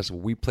Sundance Film Festival,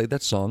 we played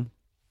that song.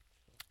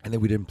 And then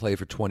we didn't play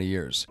for 20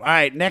 years. All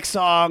right, next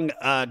song,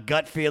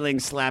 Gut Feeling,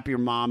 Slap Your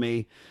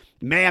Mommy.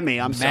 Mammy,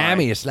 I'm sorry.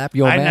 Mammy, slap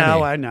your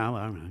mammy. I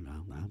know.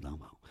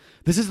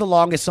 This is the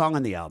longest song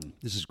on the album.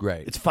 This is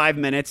great. It's 5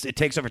 minutes. It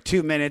takes over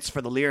 2 minutes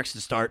for the lyrics to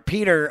start.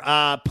 Peter,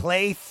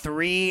 play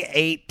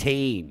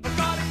 3:18.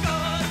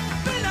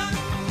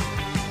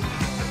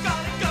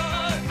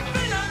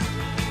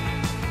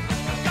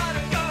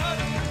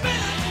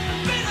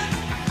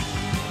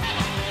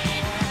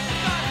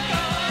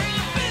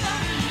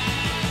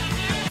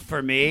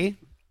 For me,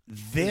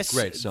 this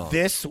great song.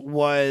 This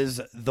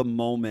was the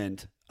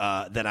moment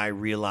that I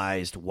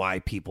realized why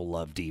people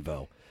love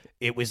DEVO.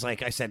 It was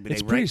like I said,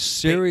 it's pretty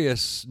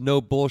serious, no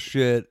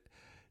bullshit,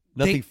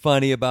 nothing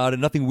funny about it,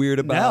 nothing weird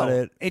about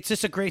it. It's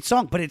just a great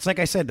song. But it's like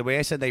I said, the way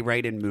I said they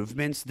write in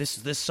movements.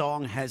 This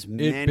song has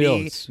many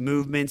builds.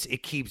 movements.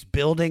 It keeps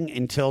building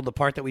until the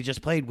part that we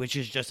just played, which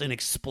is just an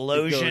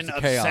explosion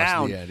of chaos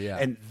sound. at the end, yeah.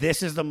 And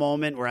this is the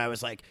moment where I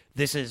was like,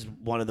 this is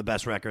one of the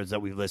best records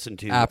that we've listened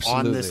to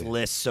Absolutely. on this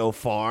list so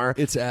far.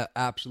 It's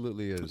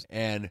absolutely is.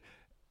 And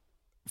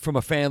from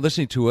a fan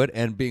listening to it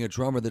and being a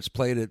drummer that's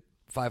played it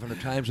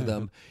 500 times with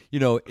them,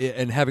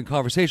 and having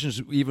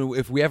conversations, even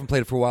if we haven't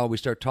played it for a while, we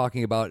start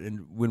talking about,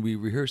 and when we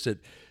rehearse it,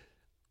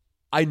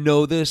 I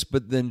know this,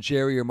 but then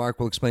Jerry or Mark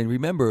will explain,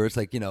 remember, it's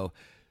like,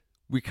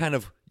 we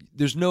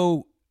there's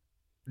no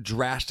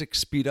drastic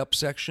speed up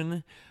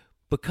section,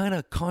 but kind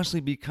of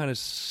constantly be kind of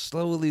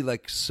slowly,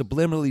 like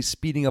subliminally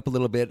speeding up a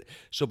little bit.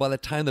 So by the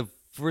time the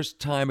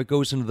first time it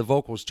goes into the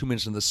vocals, 2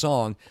 minutes into the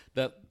song,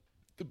 that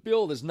the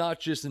build is not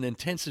just in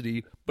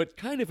intensity, but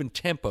kind of in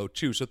tempo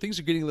too. So things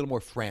are getting a little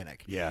more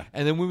frantic. Yeah.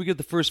 And then when we get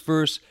the first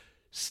verse,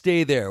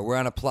 stay there. We're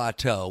on a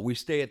plateau. We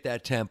stay at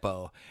that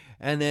tempo.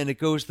 And then it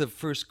goes to the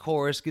first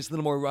chorus, gets a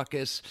little more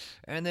ruckus,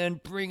 and then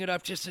bring it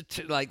up just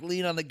to like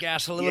lean on the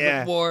gas a little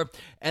bit more,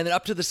 and then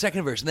up to the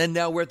second verse. And then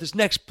now we're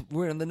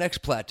in the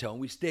next plateau,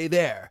 and we stay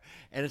there.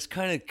 And it's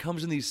kind of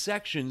comes in these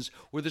sections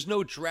where there's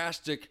no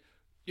drastic.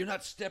 You're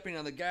not stepping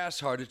on the gas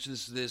hard. It's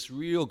just this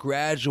real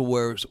gradual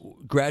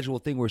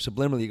thing where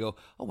subliminally you go,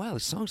 oh, wow,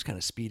 this song's kind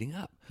of speeding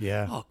up.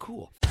 Yeah. Oh,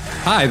 cool.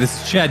 Hi,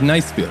 this is Chad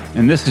Nicefield.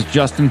 And this is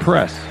Justin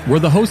Press. We're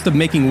the host of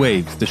Making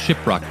Waves, the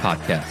Shiprock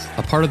podcast,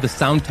 a part of the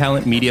Sound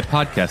Talent Media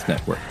Podcast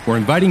Network. We're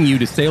inviting you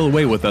to sail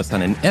away with us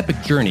on an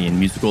epic journey in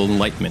musical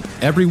enlightenment.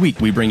 Every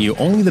week, we bring you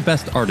only the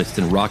best artists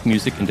in rock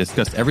music and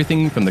discuss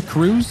everything from the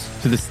cruise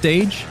to the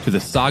stage to the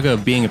saga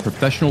of being a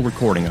professional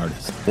recording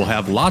artist. We'll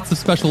have lots of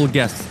special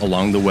guests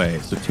along the way,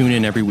 so tune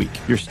in every week.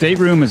 Your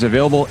stateroom is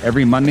available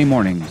every Monday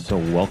morning, so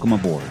welcome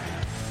aboard.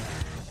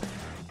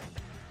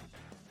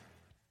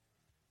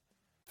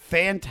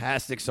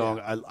 Fantastic song.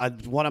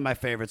 One of my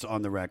favorites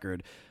on the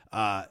record.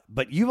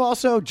 But you've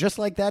also, just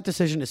like that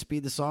decision to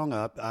speed the song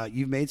up,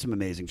 you've made some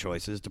amazing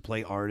choices to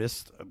play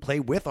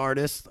with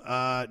artists,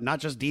 not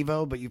just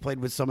DEVO, but you played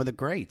with some of the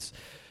greats.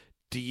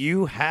 Do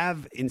you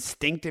have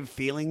instinctive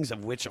feelings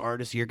of which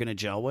artists you're going to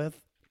gel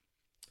with?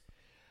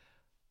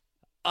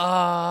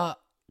 Yeah,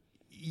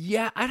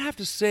 I'd have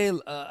to say,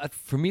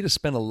 for me to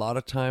spend a lot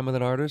of time with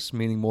an artist,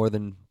 meaning more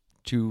than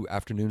 2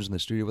 afternoons in the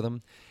studio with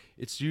them,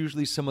 it's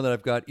usually someone that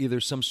I've got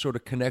either some sort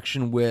of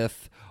connection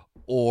with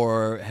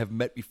or have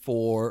met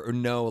before or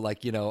know,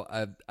 like,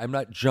 I'm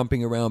not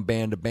jumping around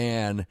band to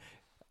band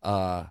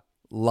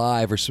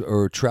live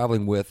or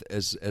traveling with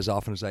as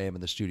often as I am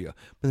in the studio.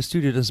 But the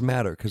studio doesn't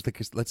matter because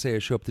let's say I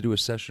show up to do a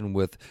session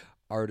with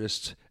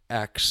artist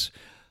X.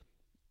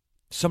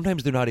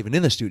 Sometimes they're not even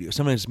in the studio.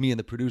 Sometimes me and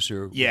the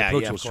producer with the Pro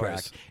Tools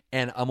track,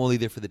 and I'm only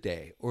there for the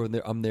day, or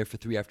I'm there for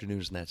 3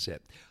 afternoons, and that's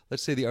it.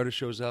 Let's say the artist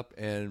shows up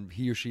and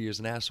he or she is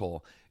an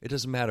asshole. It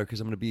doesn't matter because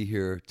I'm going to be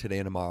here today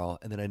and tomorrow,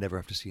 and then I never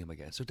have to see him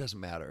again. So it doesn't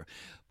matter.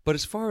 But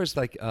as far as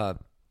like the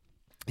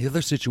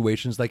other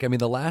situations, like I mean,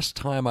 the last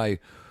time I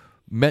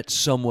met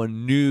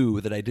someone new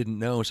that I didn't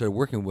know and started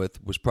working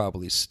with was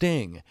probably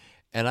Sting,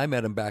 and I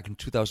met him back in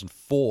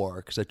 2004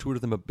 because I toured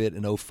with him a bit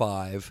in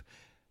 2005.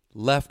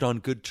 Left on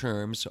good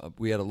terms.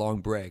 We had a long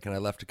break, and I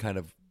left to kind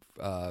of.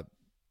 I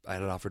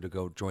had an offer to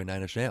go join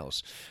Nine Inch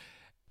Nails,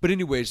 but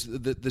anyways,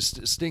 the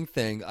Sting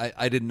thing,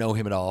 I didn't know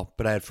him at all,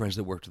 but I had friends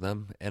that worked with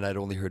him, and I'd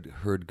only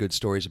heard good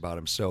stories about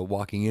him. So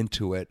walking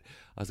into it,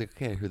 I was like,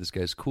 okay, I hear this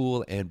guy's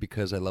cool, and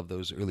because I love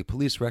those early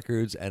Police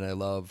records, and I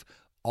love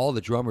all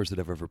the drummers that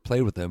I've ever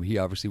played with him.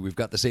 We've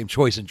got the same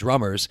choice in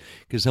drummers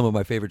because some of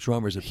my favorite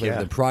drummers had played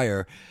with him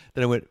prior.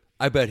 Then I went,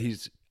 I bet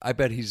he's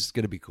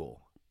going to be cool.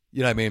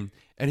 You know what I mean?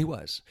 And he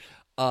was.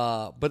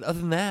 But other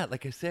than that,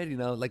 like I said,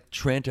 like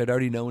Trent, I'd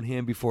already known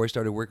him before I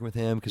started working with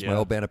him because my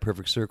old band, A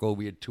Perfect Circle,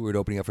 we had toured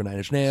opening up for Nine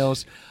Inch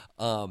Nails.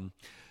 A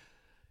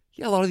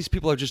lot of these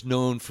people are just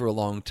known for a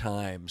long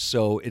time.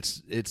 So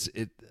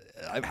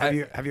Have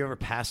you ever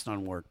passed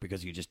on work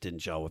because you just didn't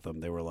gel with them?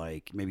 They were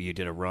like, maybe you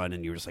did a run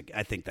and you were just like,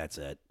 I think that's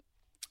it.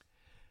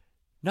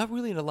 Not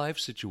really in a live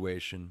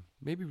situation.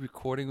 Maybe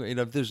recording.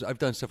 I've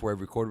done stuff where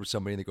I've recorded with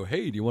somebody and they go,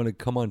 "Hey, do you want to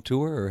come on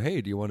tour?" Or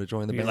 "Hey, do you want to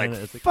join the band?" You're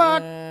like, it's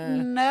 "Fuck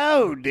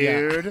no,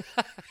 dude."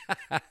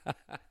 Yeah.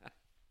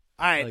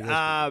 All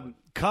right,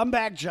 Come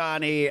Back,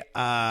 Johnny.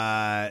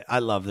 I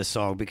love this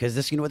song because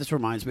this, you know what this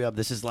reminds me of?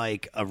 This is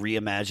like a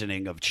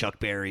reimagining of Chuck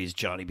Berry's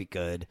 "Johnny Be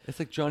Good." It's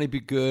like Johnny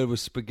Be Good with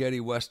spaghetti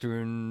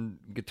western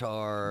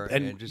guitar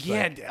and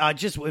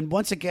just and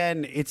once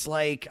again, it's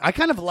like I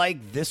kind of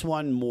like this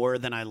one more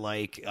than I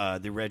like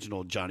the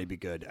original Johnny Be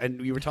Good.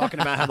 And you were talking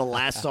about how the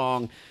last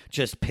song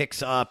just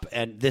picks up,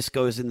 and this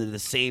goes into the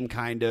same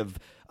kind of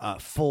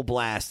full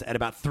blast at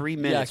about 3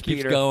 minutes. Yeah, keeps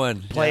Peter,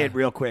 going. Play it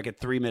real quick at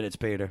 3 minutes,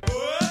 Peter.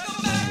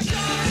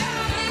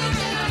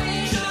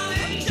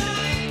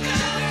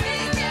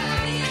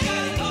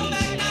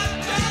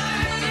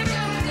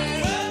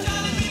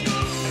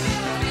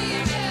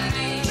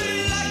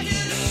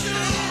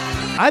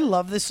 I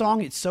love this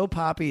song. It's so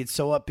poppy. It's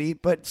so upbeat.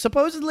 But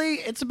supposedly,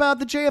 it's about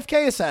the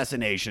JFK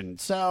assassination.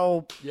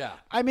 So, yeah,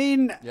 I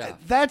mean,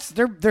 that's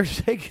they're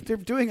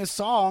doing a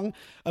song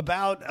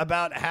about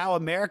how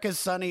America's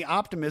sunny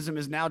optimism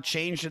is now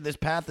changed to this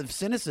path of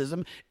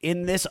cynicism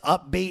in this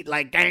upbeat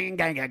like gang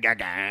gang gang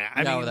gang.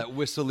 I mean, that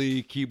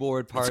whistly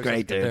keyboard part, it's great,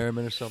 like dude. the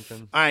theremin or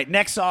something. All right,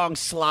 next song,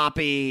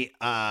 Sloppy.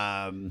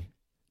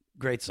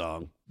 Great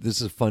song. This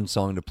is a fun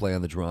song to play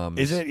on the drums.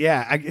 Is it?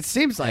 Yeah, it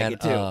seems like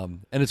it too.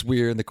 And it's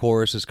weird, and the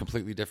chorus is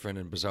completely different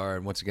and bizarre,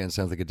 and once again,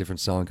 sounds like a different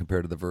song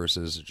compared to the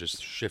verses. It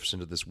just shifts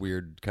into this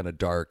weird kind of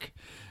dark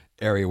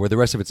area where the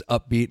rest of it's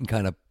upbeat and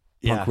kind of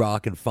punk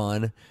rock and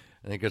fun, and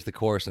then it gets the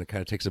chorus, and it kind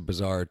of takes a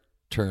bizarre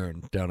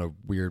turn down a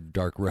weird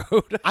dark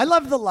road. I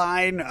love the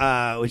line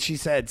when she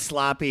said,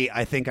 "Sloppy,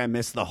 I think I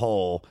missed the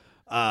hole."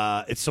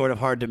 It's sort of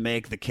hard to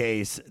make the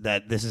case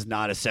that this is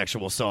not a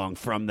sexual song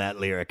from that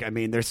lyric. I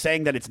mean, they're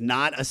saying that it's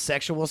not a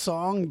sexual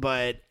song,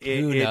 but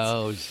who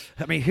knows?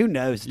 I mean, who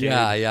knows, dude?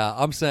 Yeah.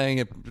 I'm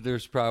saying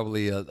there's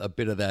probably a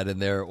bit of that in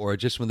there, or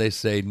just when they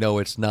say, no,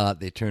 it's not,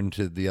 they turn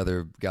to the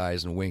other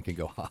guys and wink and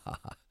go, ha, ha,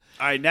 ha.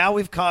 All right, now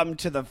we've come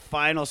to the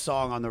final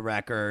song on the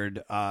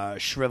record,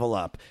 Shrivel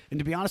Up. And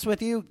to be honest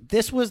with you,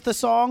 this was the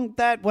song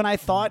that when I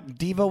thought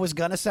Devo was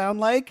going to sound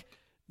like,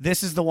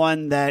 this is the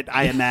one that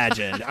I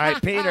imagined. All right,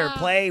 Peter,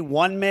 play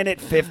 1 minute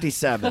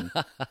 57.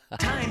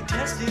 Time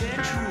tested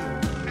and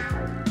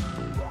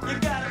true. You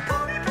gotta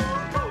put it,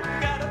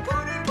 gotta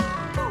put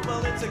it,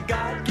 well, it's a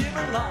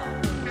God-given law.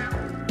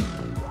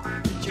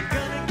 You're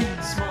gonna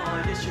get small,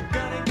 yes, you're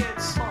gonna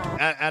get small.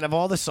 Out of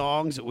all the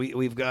songs,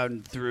 we've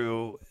gone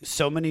through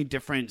so many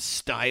different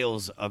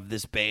styles of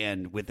this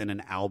band within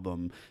an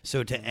album.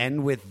 So to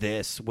end with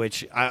this,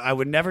 which I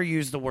would never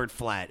use the word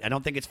flat. I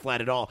don't think it's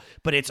flat at all.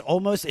 But it's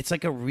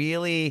like a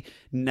really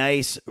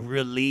nice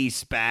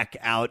release back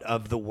out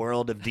of the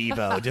world of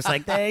Devo. Just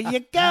like, there you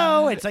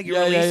go. It's like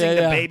you're releasing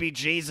the baby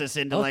Jesus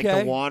into like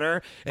the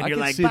water. And you're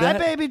like, bye,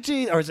 baby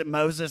Jesus. Or is it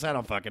Moses? I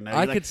don't fucking know.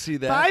 I could see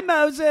that. Bye,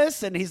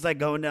 Moses. And he's like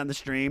going down the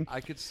stream.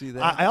 I could see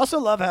that. I also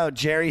love how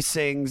Jerry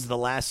sings the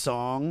last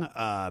song.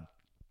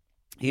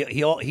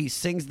 He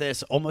sings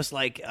this almost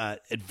like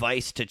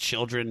advice to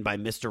children by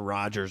Mr.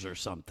 Rogers or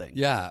something.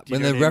 Yeah,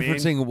 when they're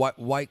referencing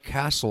White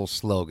Castle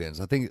slogans.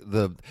 I think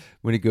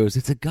when he goes,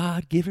 it's a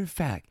God-given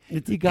fact.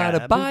 You got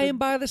to buy him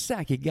by the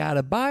sack. You got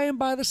to buy him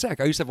by the sack.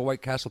 I used to have a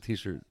White Castle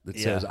t-shirt that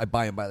says, I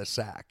buy him by the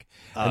sack.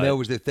 And that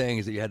was the thing,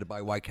 is that you had to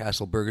buy White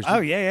Castle burgers. Oh,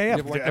 yeah.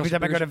 Every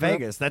time I go to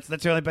Vegas. That's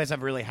the only place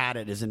I've really had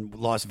it is in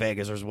Las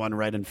Vegas. There's one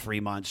right in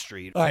Fremont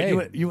Street. All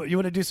right, you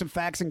want to do some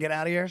facts and get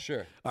out of here?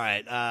 Sure. All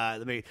right,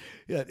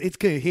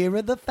 here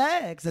are the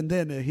facts, and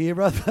then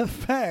here are the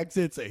facts.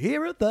 It's a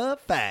here are the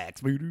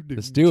facts.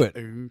 Let's do it.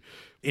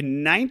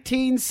 In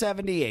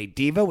 1978,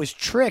 DEVO was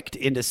tricked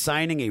into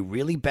signing a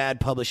really bad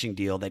publishing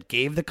deal that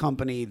gave the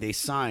company they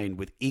signed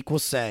with equal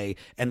say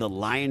and the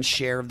lion's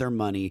share of their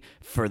money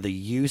for the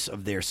use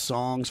of their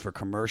songs for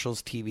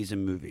commercials, TVs,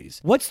 and movies.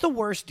 What's the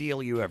worst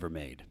deal you ever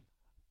made?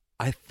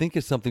 I think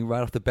it's something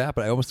right off the bat,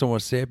 but I almost don't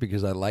want to say it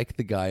because I like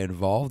the guy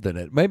involved in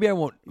it. Maybe I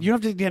won't. You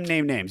don't have to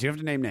name names. You don't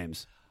have to name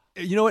names.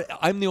 You know what?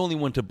 I'm the only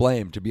one to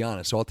blame, to be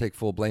honest, so I'll take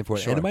full blame for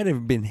it. Sure. And it might have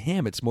even been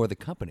him. It's more the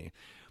company.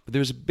 But there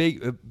was a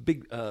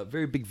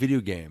very big video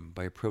game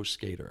by a pro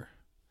skater.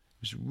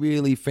 It was a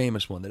really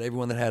famous one that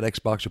everyone that had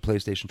Xbox or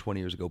PlayStation 20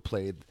 years ago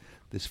played.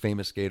 This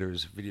famous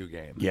skater's video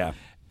game. Yeah.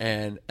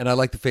 And I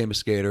like the famous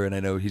skater, and I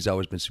know he's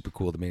always been super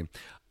cool to me.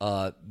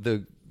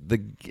 The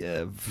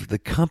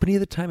company at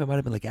the time, it might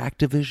have been like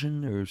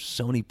Activision or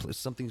Sony,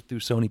 something through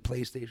Sony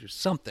PlayStation or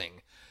something.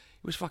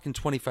 It was fucking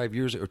 25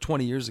 years or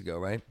 20 years ago,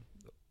 right?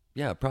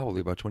 Yeah,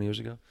 probably about 20 years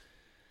ago.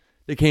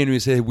 They came to me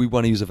and said, we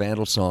want to use a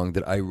Vandal song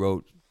that I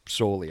wrote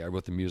solely. I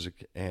wrote the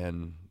music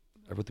and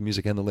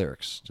the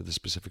lyrics to this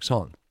specific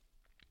song.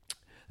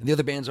 And the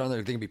other bands on there,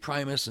 they're going to be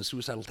Primus and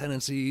Suicidal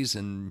Tendencies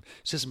and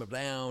System of a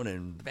Down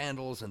and the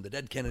Vandals and the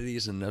Dead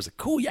Kennedys. And I was like,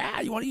 cool,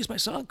 yeah, you want to use my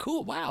song?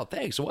 Cool, wow,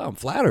 thanks. Wow, I'm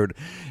flattered.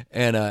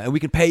 And we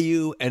can pay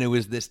you. And it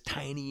was this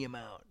tiny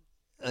amount,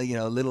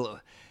 little.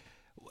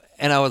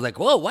 And I was like,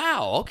 whoa,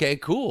 wow, okay,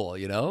 cool,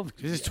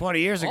 This is 20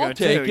 years ago, I'll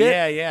take too.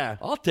 it. Yeah.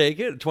 I'll take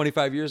it,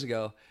 25 years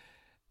ago.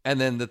 And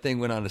then the thing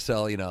went on to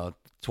sell,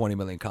 20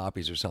 million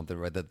copies or something,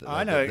 right?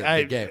 I know.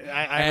 The game.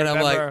 I and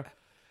remember, I'm like,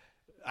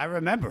 I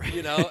remember.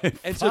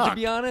 And so to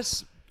be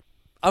honest,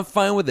 I'm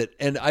fine with it.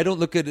 And I don't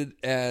look at it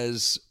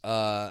as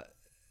Tony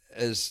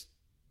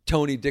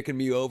dicking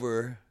me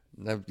over,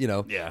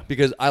 Yeah.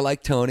 because I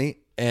like Tony.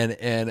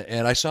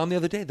 And I saw him the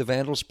other day. The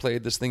Vandals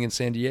played this thing in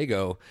San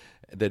Diego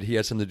that he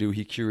had something to do.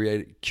 He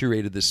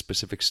curated this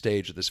specific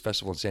stage at this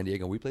festival in San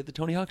Diego. We played the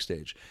Tony Hawk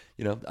stage.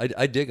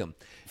 I dig him.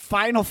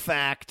 Final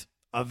fact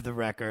of the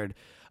record.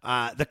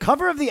 The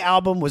cover of the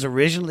album was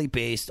originally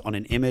based on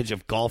an image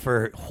of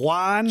golfer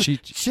Juan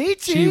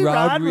Chichi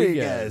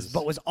Rodriguez,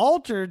 but was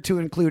altered to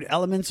include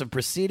elements of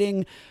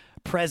preceding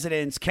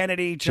presidents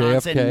Kennedy,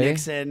 Johnson, JFK.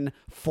 Nixon,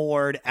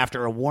 Ford,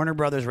 after a Warner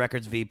Brothers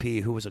Records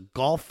VP who was a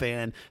golf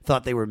fan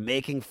thought they were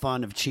making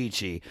fun of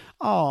Chichi.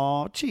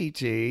 Oh,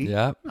 Chichi.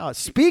 Yeah. Oh,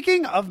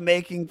 speaking of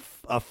making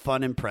a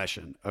fun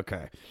impression.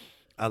 Okay.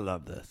 I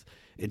love this.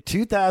 In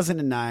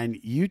 2009,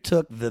 you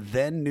took the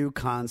then new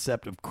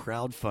concept of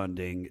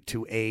crowdfunding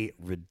to a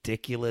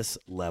ridiculous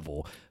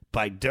level.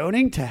 By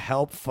donating to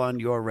help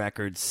fund your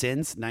record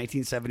since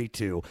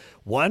 1972,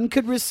 one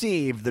could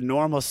receive the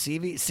normal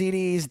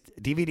CDs,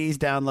 DVDs,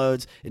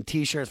 downloads, and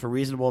T-shirts for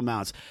reasonable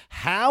amounts.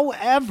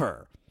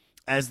 However,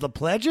 as the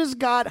pledges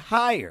got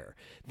higher,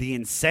 the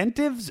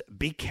incentives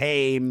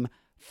became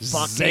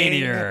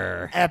fucking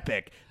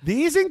epic.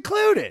 These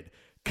included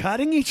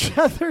cutting each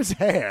other's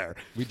hair.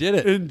 We did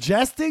it.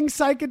 Ingesting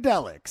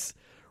psychedelics.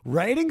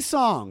 Writing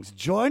songs,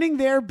 joining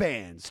their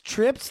bands,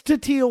 trips to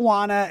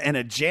Tijuana, and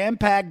a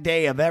jam-packed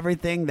day of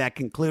everything that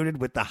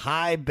concluded with the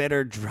high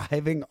bidder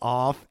driving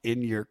off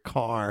in your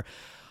car.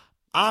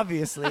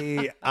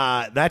 Obviously,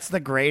 that's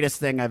the greatest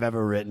thing I've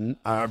ever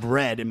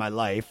read in my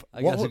life.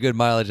 I got some good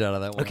mileage out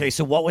of that one. Okay,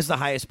 so what was the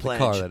highest pledge?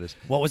 car, that is.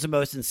 What was the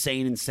most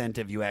insane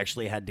incentive you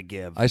actually had to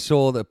give? I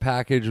sold a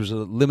package. It was a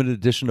limited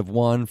edition of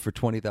one for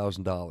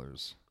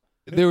 $20,000.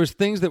 There was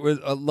things that were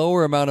a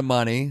lower amount of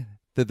money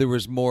that there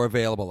was more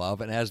available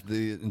of, and as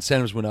the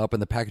incentives went up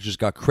and the packages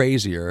got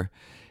crazier,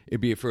 it'd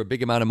be for a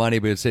big amount of money,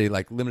 but it'd say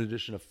like limited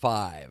edition of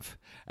 5,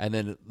 and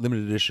then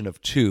limited edition of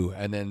 2,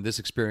 and then this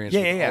experience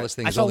with all this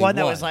thing. I saw one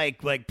that was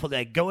like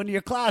go into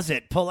your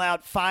closet, pull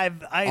out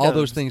 5 items. All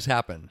those things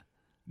happen.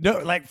 No,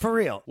 like for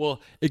real.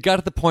 Well, it got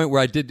to the point where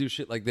I did do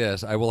shit like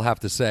this. I will have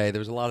to say there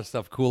was a lot of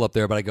stuff cool up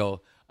there, but I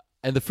go.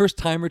 And the first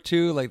time or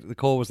two, like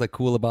Nicole was like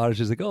cool about it.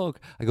 She's like, "Oh,"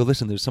 I go,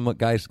 "Listen, there's some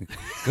guys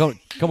come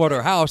over to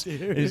our house,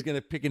 and he's gonna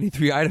pick any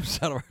 3 items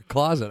out of our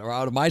closet or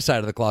out of my side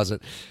of the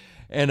closet."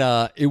 And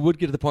it would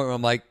get to the point where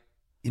I'm like,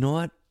 you know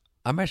what?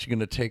 I'm actually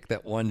gonna take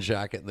that one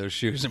jacket and those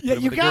shoes and put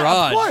them in the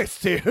garage. Of course,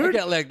 dude. I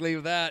can't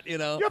leave that. You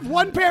have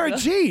one pair of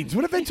jeans.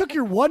 What if they took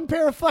your one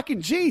pair of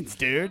fucking jeans,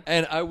 dude?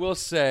 And I will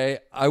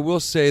say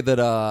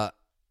that.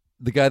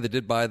 The guy that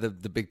did buy the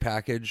big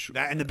package.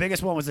 And the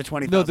biggest one was the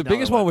 $20,000. No, the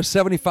biggest one was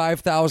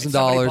 $75,000.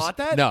 Somebody bought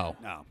that? No.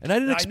 I And I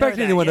didn't know expect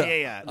that. anyone to.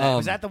 Yeah.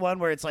 Was that the one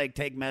where it's like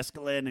take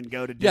mescaline and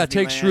go to Disneyland? Yeah,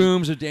 take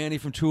shrooms with Danny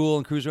from Tool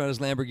and cruise around his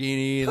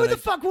Lamborghini. Who the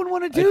fuck would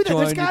want to do that?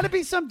 There's got to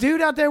be some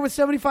dude out there with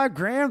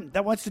 $75,000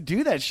 that wants to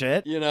do that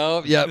shit.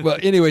 Yeah. Well,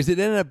 anyways, it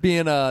ended up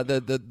being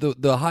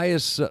the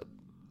highest.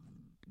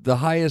 The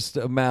highest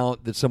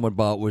amount that someone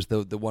bought was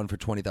the one for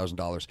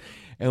 $20,000.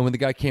 And when the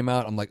guy came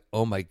out, I'm like,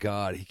 oh my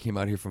God, he came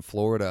out here from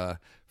Florida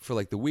for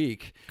like the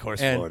week. Of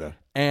course, Florida.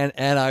 And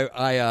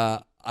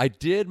I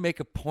did make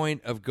a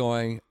point of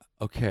going,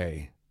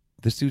 okay,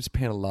 this dude's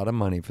paying a lot of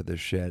money for this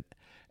shit.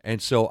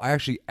 And so I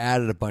actually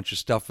added a bunch of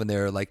stuff in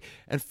there,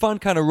 and fun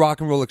kind of rock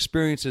and roll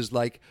experiences,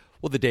 like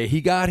Well, the day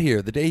he got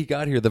here,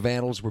 the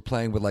Vandals were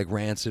playing with like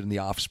Rancid and the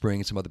Offspring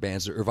and some other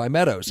bands at Irvine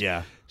Meadows.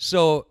 Yeah.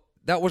 So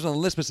that wasn't on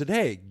the list, but I said,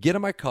 hey, get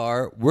in my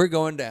car. We're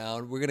going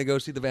down. We're going to go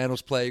see the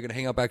Vandals play. You're going to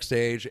hang out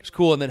backstage. It's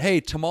cool. And then, hey,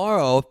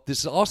 tomorrow,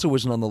 this also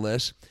wasn't on the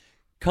list.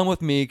 Come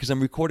with me because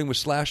I'm recording with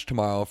Slash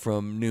tomorrow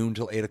from noon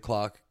till 8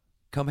 o'clock.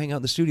 Come hang out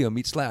in the studio,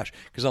 meet Slash.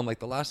 Because I'm like,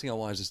 the last thing I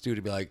want is the studio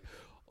to be like,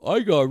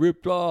 I got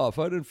ripped off.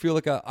 I didn't feel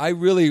like I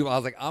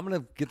was like, I'm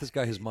going to get this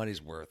guy his money's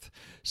worth.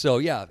 So,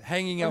 yeah,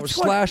 hanging out with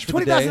Slash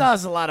for the day. $20,000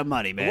 is a lot of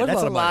money, man.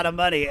 That's a lot of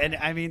money. And,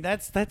 I mean,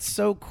 that's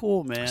so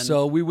cool, man.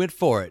 So we went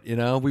for it,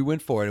 We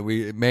went for it.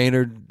 And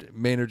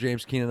Maynard,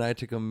 James Keenan and I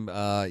took him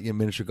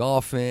miniature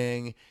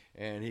golfing.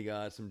 And he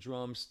got some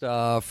drum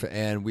stuff,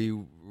 and we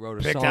wrote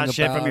a song about Picked out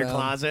shit from your him.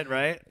 closet,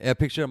 right? Yeah,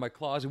 picture in my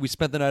closet. We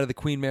spent the night at the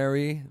Queen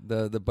Mary,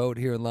 the boat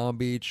here in Long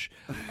Beach.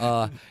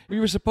 We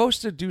were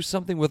supposed to do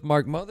something with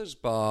Mark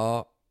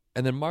Mothersbaugh,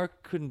 and then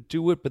Mark couldn't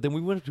do it, but then we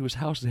went to his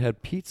house and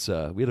had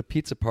pizza. We had a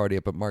pizza party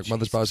up at Mark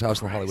Mothersbaugh's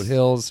house in the Hollywood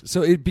Hills.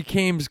 So it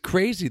became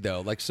crazy,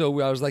 though. So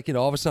I was like,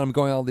 all of a sudden I'm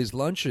going on all these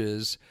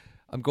lunches.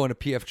 I'm going to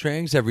P.F.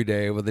 Chang's every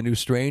day with a new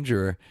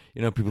stranger.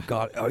 People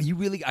go, are you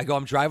really? I go,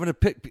 I'm going to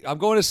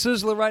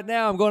Sizzler right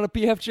now. I'm going to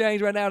P.F.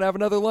 Chang's right now to have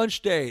another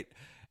lunch date.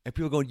 And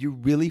people going, you're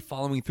really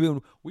following through?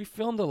 And we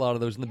filmed a lot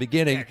of those in the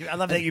beginning. Yeah, I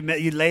love that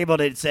you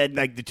labeled it, said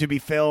like to be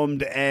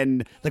filmed,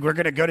 and like we're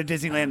going to go to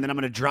Disneyland, and then I'm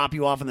going to drop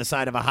you off on the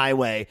side of a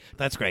highway.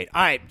 That's great.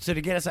 All right, so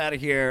to get us out of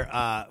here,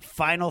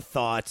 final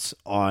thoughts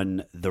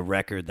on the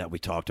record that we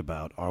talked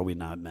about. Are We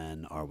Not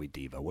Men? Are We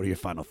Devo? What are your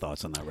final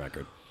thoughts on that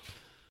record?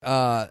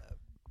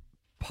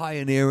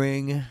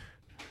 Pioneering,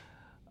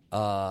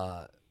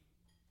 and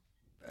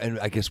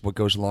I guess what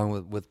goes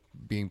along with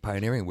being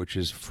pioneering, which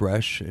is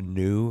fresh and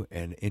new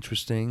and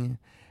interesting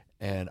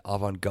and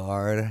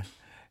avant-garde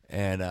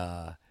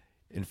and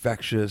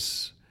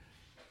infectious.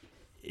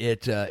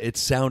 It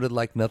sounded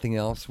like nothing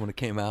else when it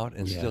came out,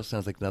 and still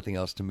sounds like nothing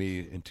else to me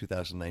in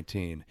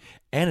 2019.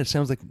 And it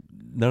sounds like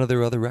none of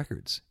their other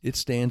records. It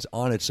stands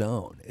on its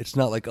own. It's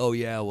not like, oh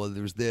yeah, well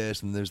there's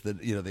this and there's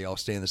they all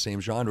stay in the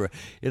same genre.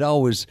 There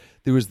was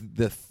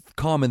the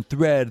common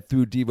thread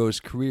through Devo's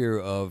career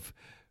of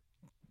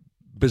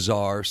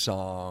bizarre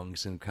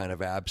songs and kind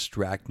of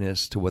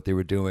abstractness to what they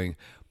were doing.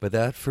 But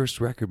that first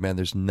record, man,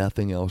 there's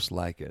nothing else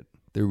like it.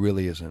 There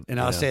really isn't. And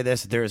I'll say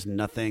this, there is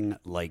nothing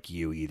like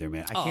you either,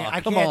 man.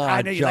 Come on,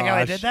 I know you like how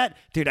I Josh. did that?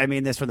 Dude, I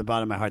mean this from the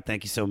bottom of my heart.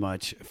 Thank you so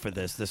much for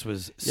this. This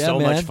was so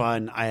much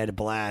fun. I had a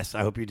blast.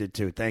 I hope you did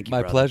too. Thank you,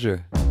 My brother.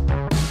 pleasure.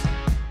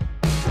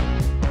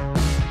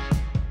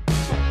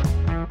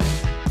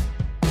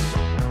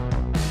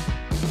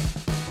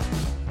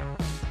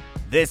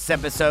 This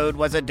episode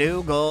was a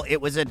Dougal.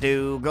 It was a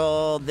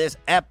Dougal. This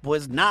ep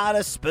was not a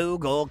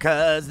spoogle,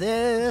 cause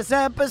this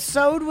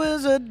episode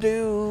was a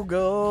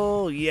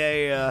Dougal.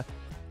 Yeah.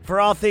 For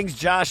all things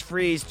Josh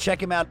Freese,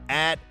 check him out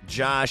at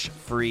Josh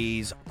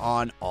Freese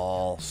on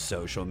all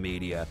social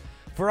media.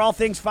 For all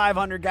things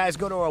 500, guys,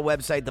 go to our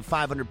website,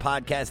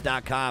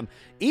 the500podcast.com.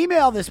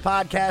 Email this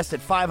podcast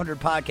at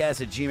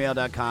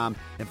 500podcast@gmail.com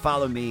and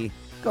follow me.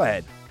 Go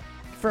ahead.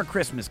 For a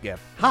Christmas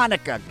gift,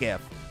 Hanukkah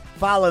gift.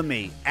 Follow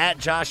me at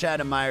Josh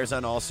Adam Myers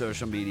on all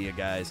social media,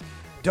 guys.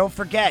 Don't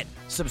forget,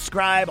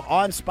 subscribe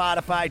on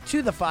Spotify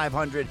to the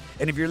 500.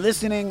 And if you're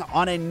listening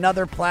on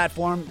another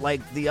platform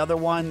like the other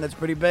one that's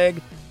pretty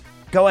big,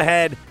 go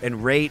ahead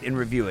and rate and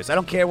review us. I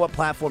don't care what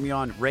platform you're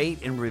on. Rate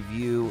and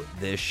review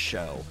this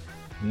show.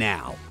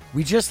 Now,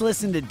 we just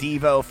listened to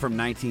DEVO from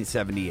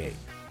 1978.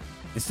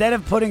 Instead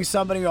of putting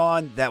somebody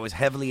on that was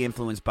heavily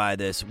influenced by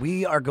this,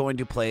 we are going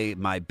to play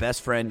my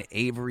best friend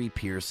Avery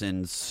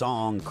Pearson's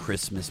song,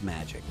 Christmas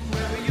Magic.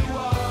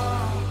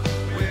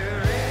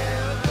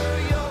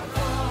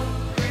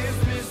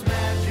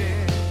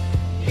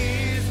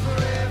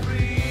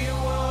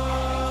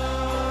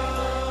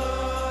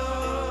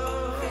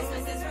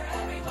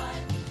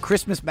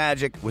 Christmas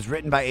Magic was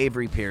written by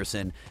Avery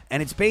Pearson,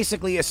 and it's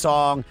basically a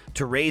song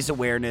to raise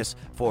awareness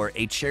for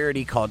a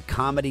charity called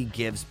Comedy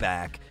Gives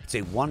Back. It's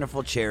a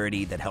wonderful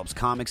charity that helps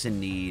comics in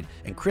need,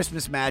 and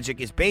Christmas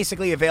Magic is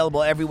basically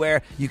available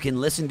everywhere. You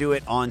can listen to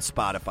it on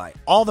Spotify.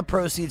 All the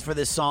proceeds for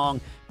this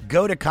song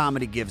go to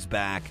Comedy Gives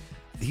Back.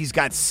 He's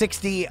got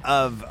 60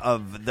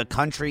 of the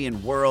country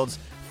and world's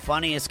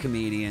funniest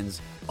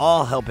comedians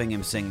all helping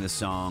him sing this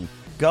song.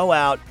 Go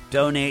out,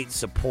 donate,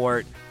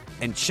 support,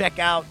 and check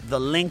out the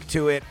link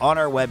to it on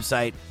our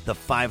website,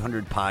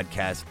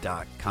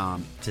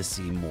 the500podcast.com, to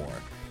see more.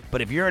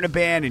 But if you're in a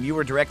band and you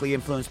were directly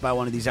influenced by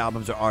one of these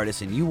albums or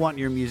artists and you want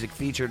your music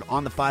featured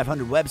on the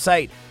 500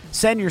 website,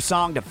 send your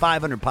song to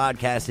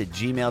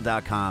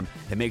 500podcast@gmail.com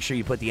and make sure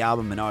you put the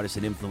album and artist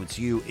that influenced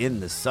you in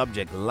the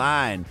subject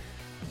line.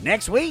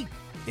 Next week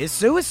is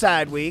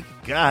Suicide Week.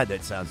 God,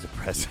 that sounds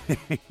depressing.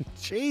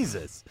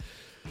 Jesus.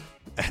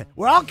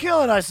 We're all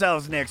killing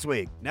ourselves next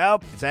week.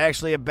 Nope, it's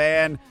actually a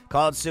band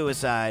called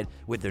Suicide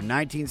with their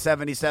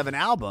 1977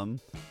 album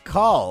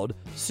called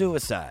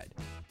Suicide.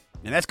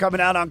 And that's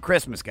coming out on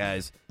Christmas,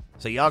 guys.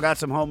 So y'all got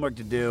some homework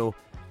to do.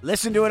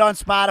 Listen to it on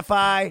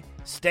Spotify.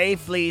 Stay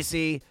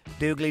fleecy.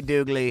 Doogly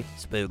doogly.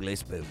 Spoogly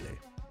spoogly.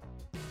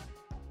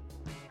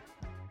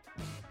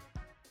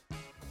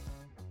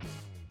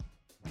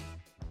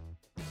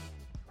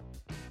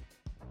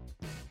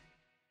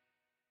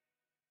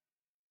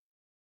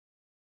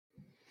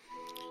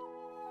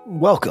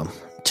 Welcome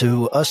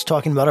to us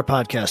talking about our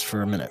podcast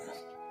for a minute.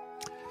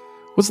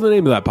 What's the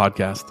name of that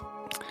podcast?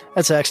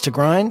 That's Axe to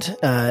Grind,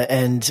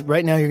 and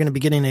right now you're going to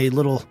be getting a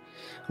little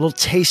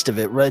taste of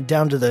it, right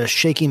down to the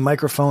shaky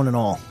microphone and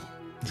all.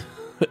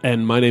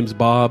 And my name's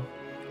Bob.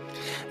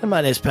 And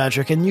my name's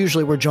Patrick, and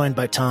usually we're joined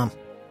by Tom.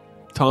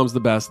 Tom's the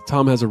best.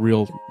 Tom has a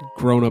real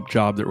grown-up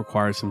job that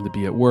requires him to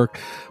be at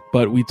work,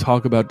 but we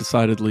talk about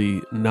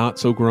decidedly not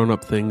so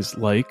grown-up things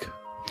like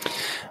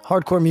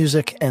hardcore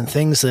music and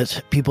things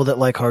that people that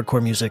like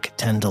hardcore music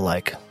tend to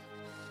like.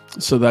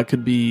 So that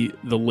could be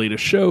the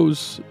latest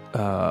shows,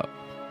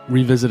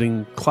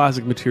 revisiting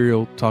classic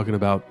material, talking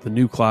about the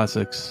new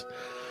classics,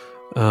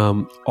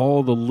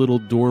 all the little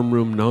dorm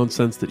room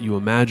nonsense that you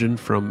imagine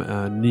from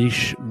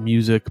niche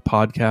music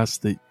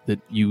podcasts that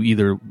you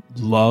either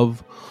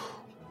love,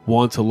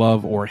 want to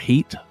love, or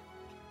hate.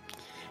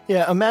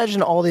 Yeah,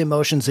 imagine all the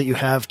emotions that you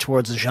have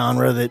towards a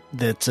genre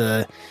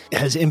that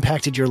has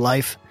impacted your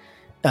life,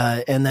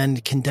 and then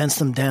condense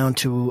them down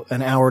to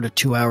an hour to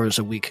 2 hours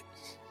a week.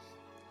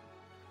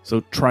 So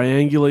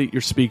triangulate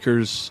your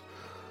speakers,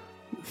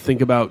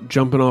 think about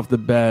jumping off the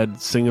bed,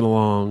 singing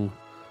along,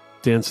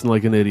 dancing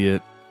like an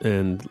idiot,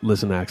 and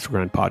listen to Axe to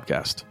Grind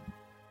podcast.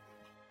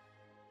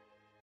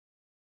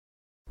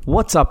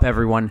 What's up,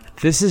 everyone?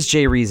 This is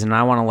Jay Reason, and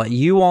I want to let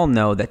you all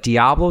know that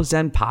Diablo's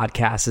Den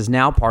podcast is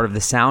now part of the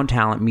Sound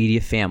Talent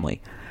Media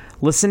family.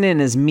 Listen in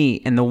as me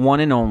and the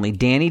one and only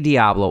Danny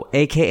Diablo,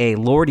 a.k.a.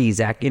 Lord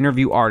Ezak,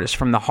 interview artists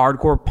from the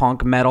hardcore,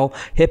 punk, metal,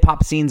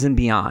 hip-hop scenes and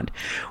beyond.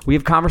 We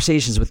have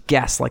conversations with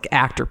guests like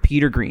actor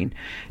Peter Green,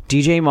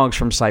 DJ Muggs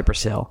from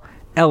Cypress Hill,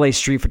 LA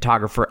street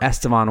photographer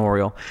Estevan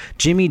Oriol,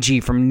 Jimmy G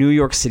from New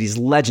York City's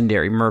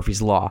legendary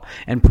Murphy's Law,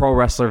 and pro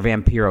wrestler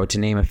Vampiro, to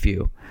name a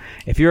few.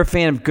 If you're a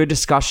fan of good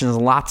discussions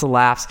and lots of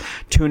laughs,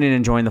 tune in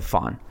and join the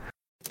fun.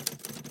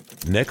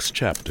 Next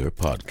Chapter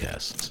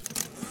Podcasts.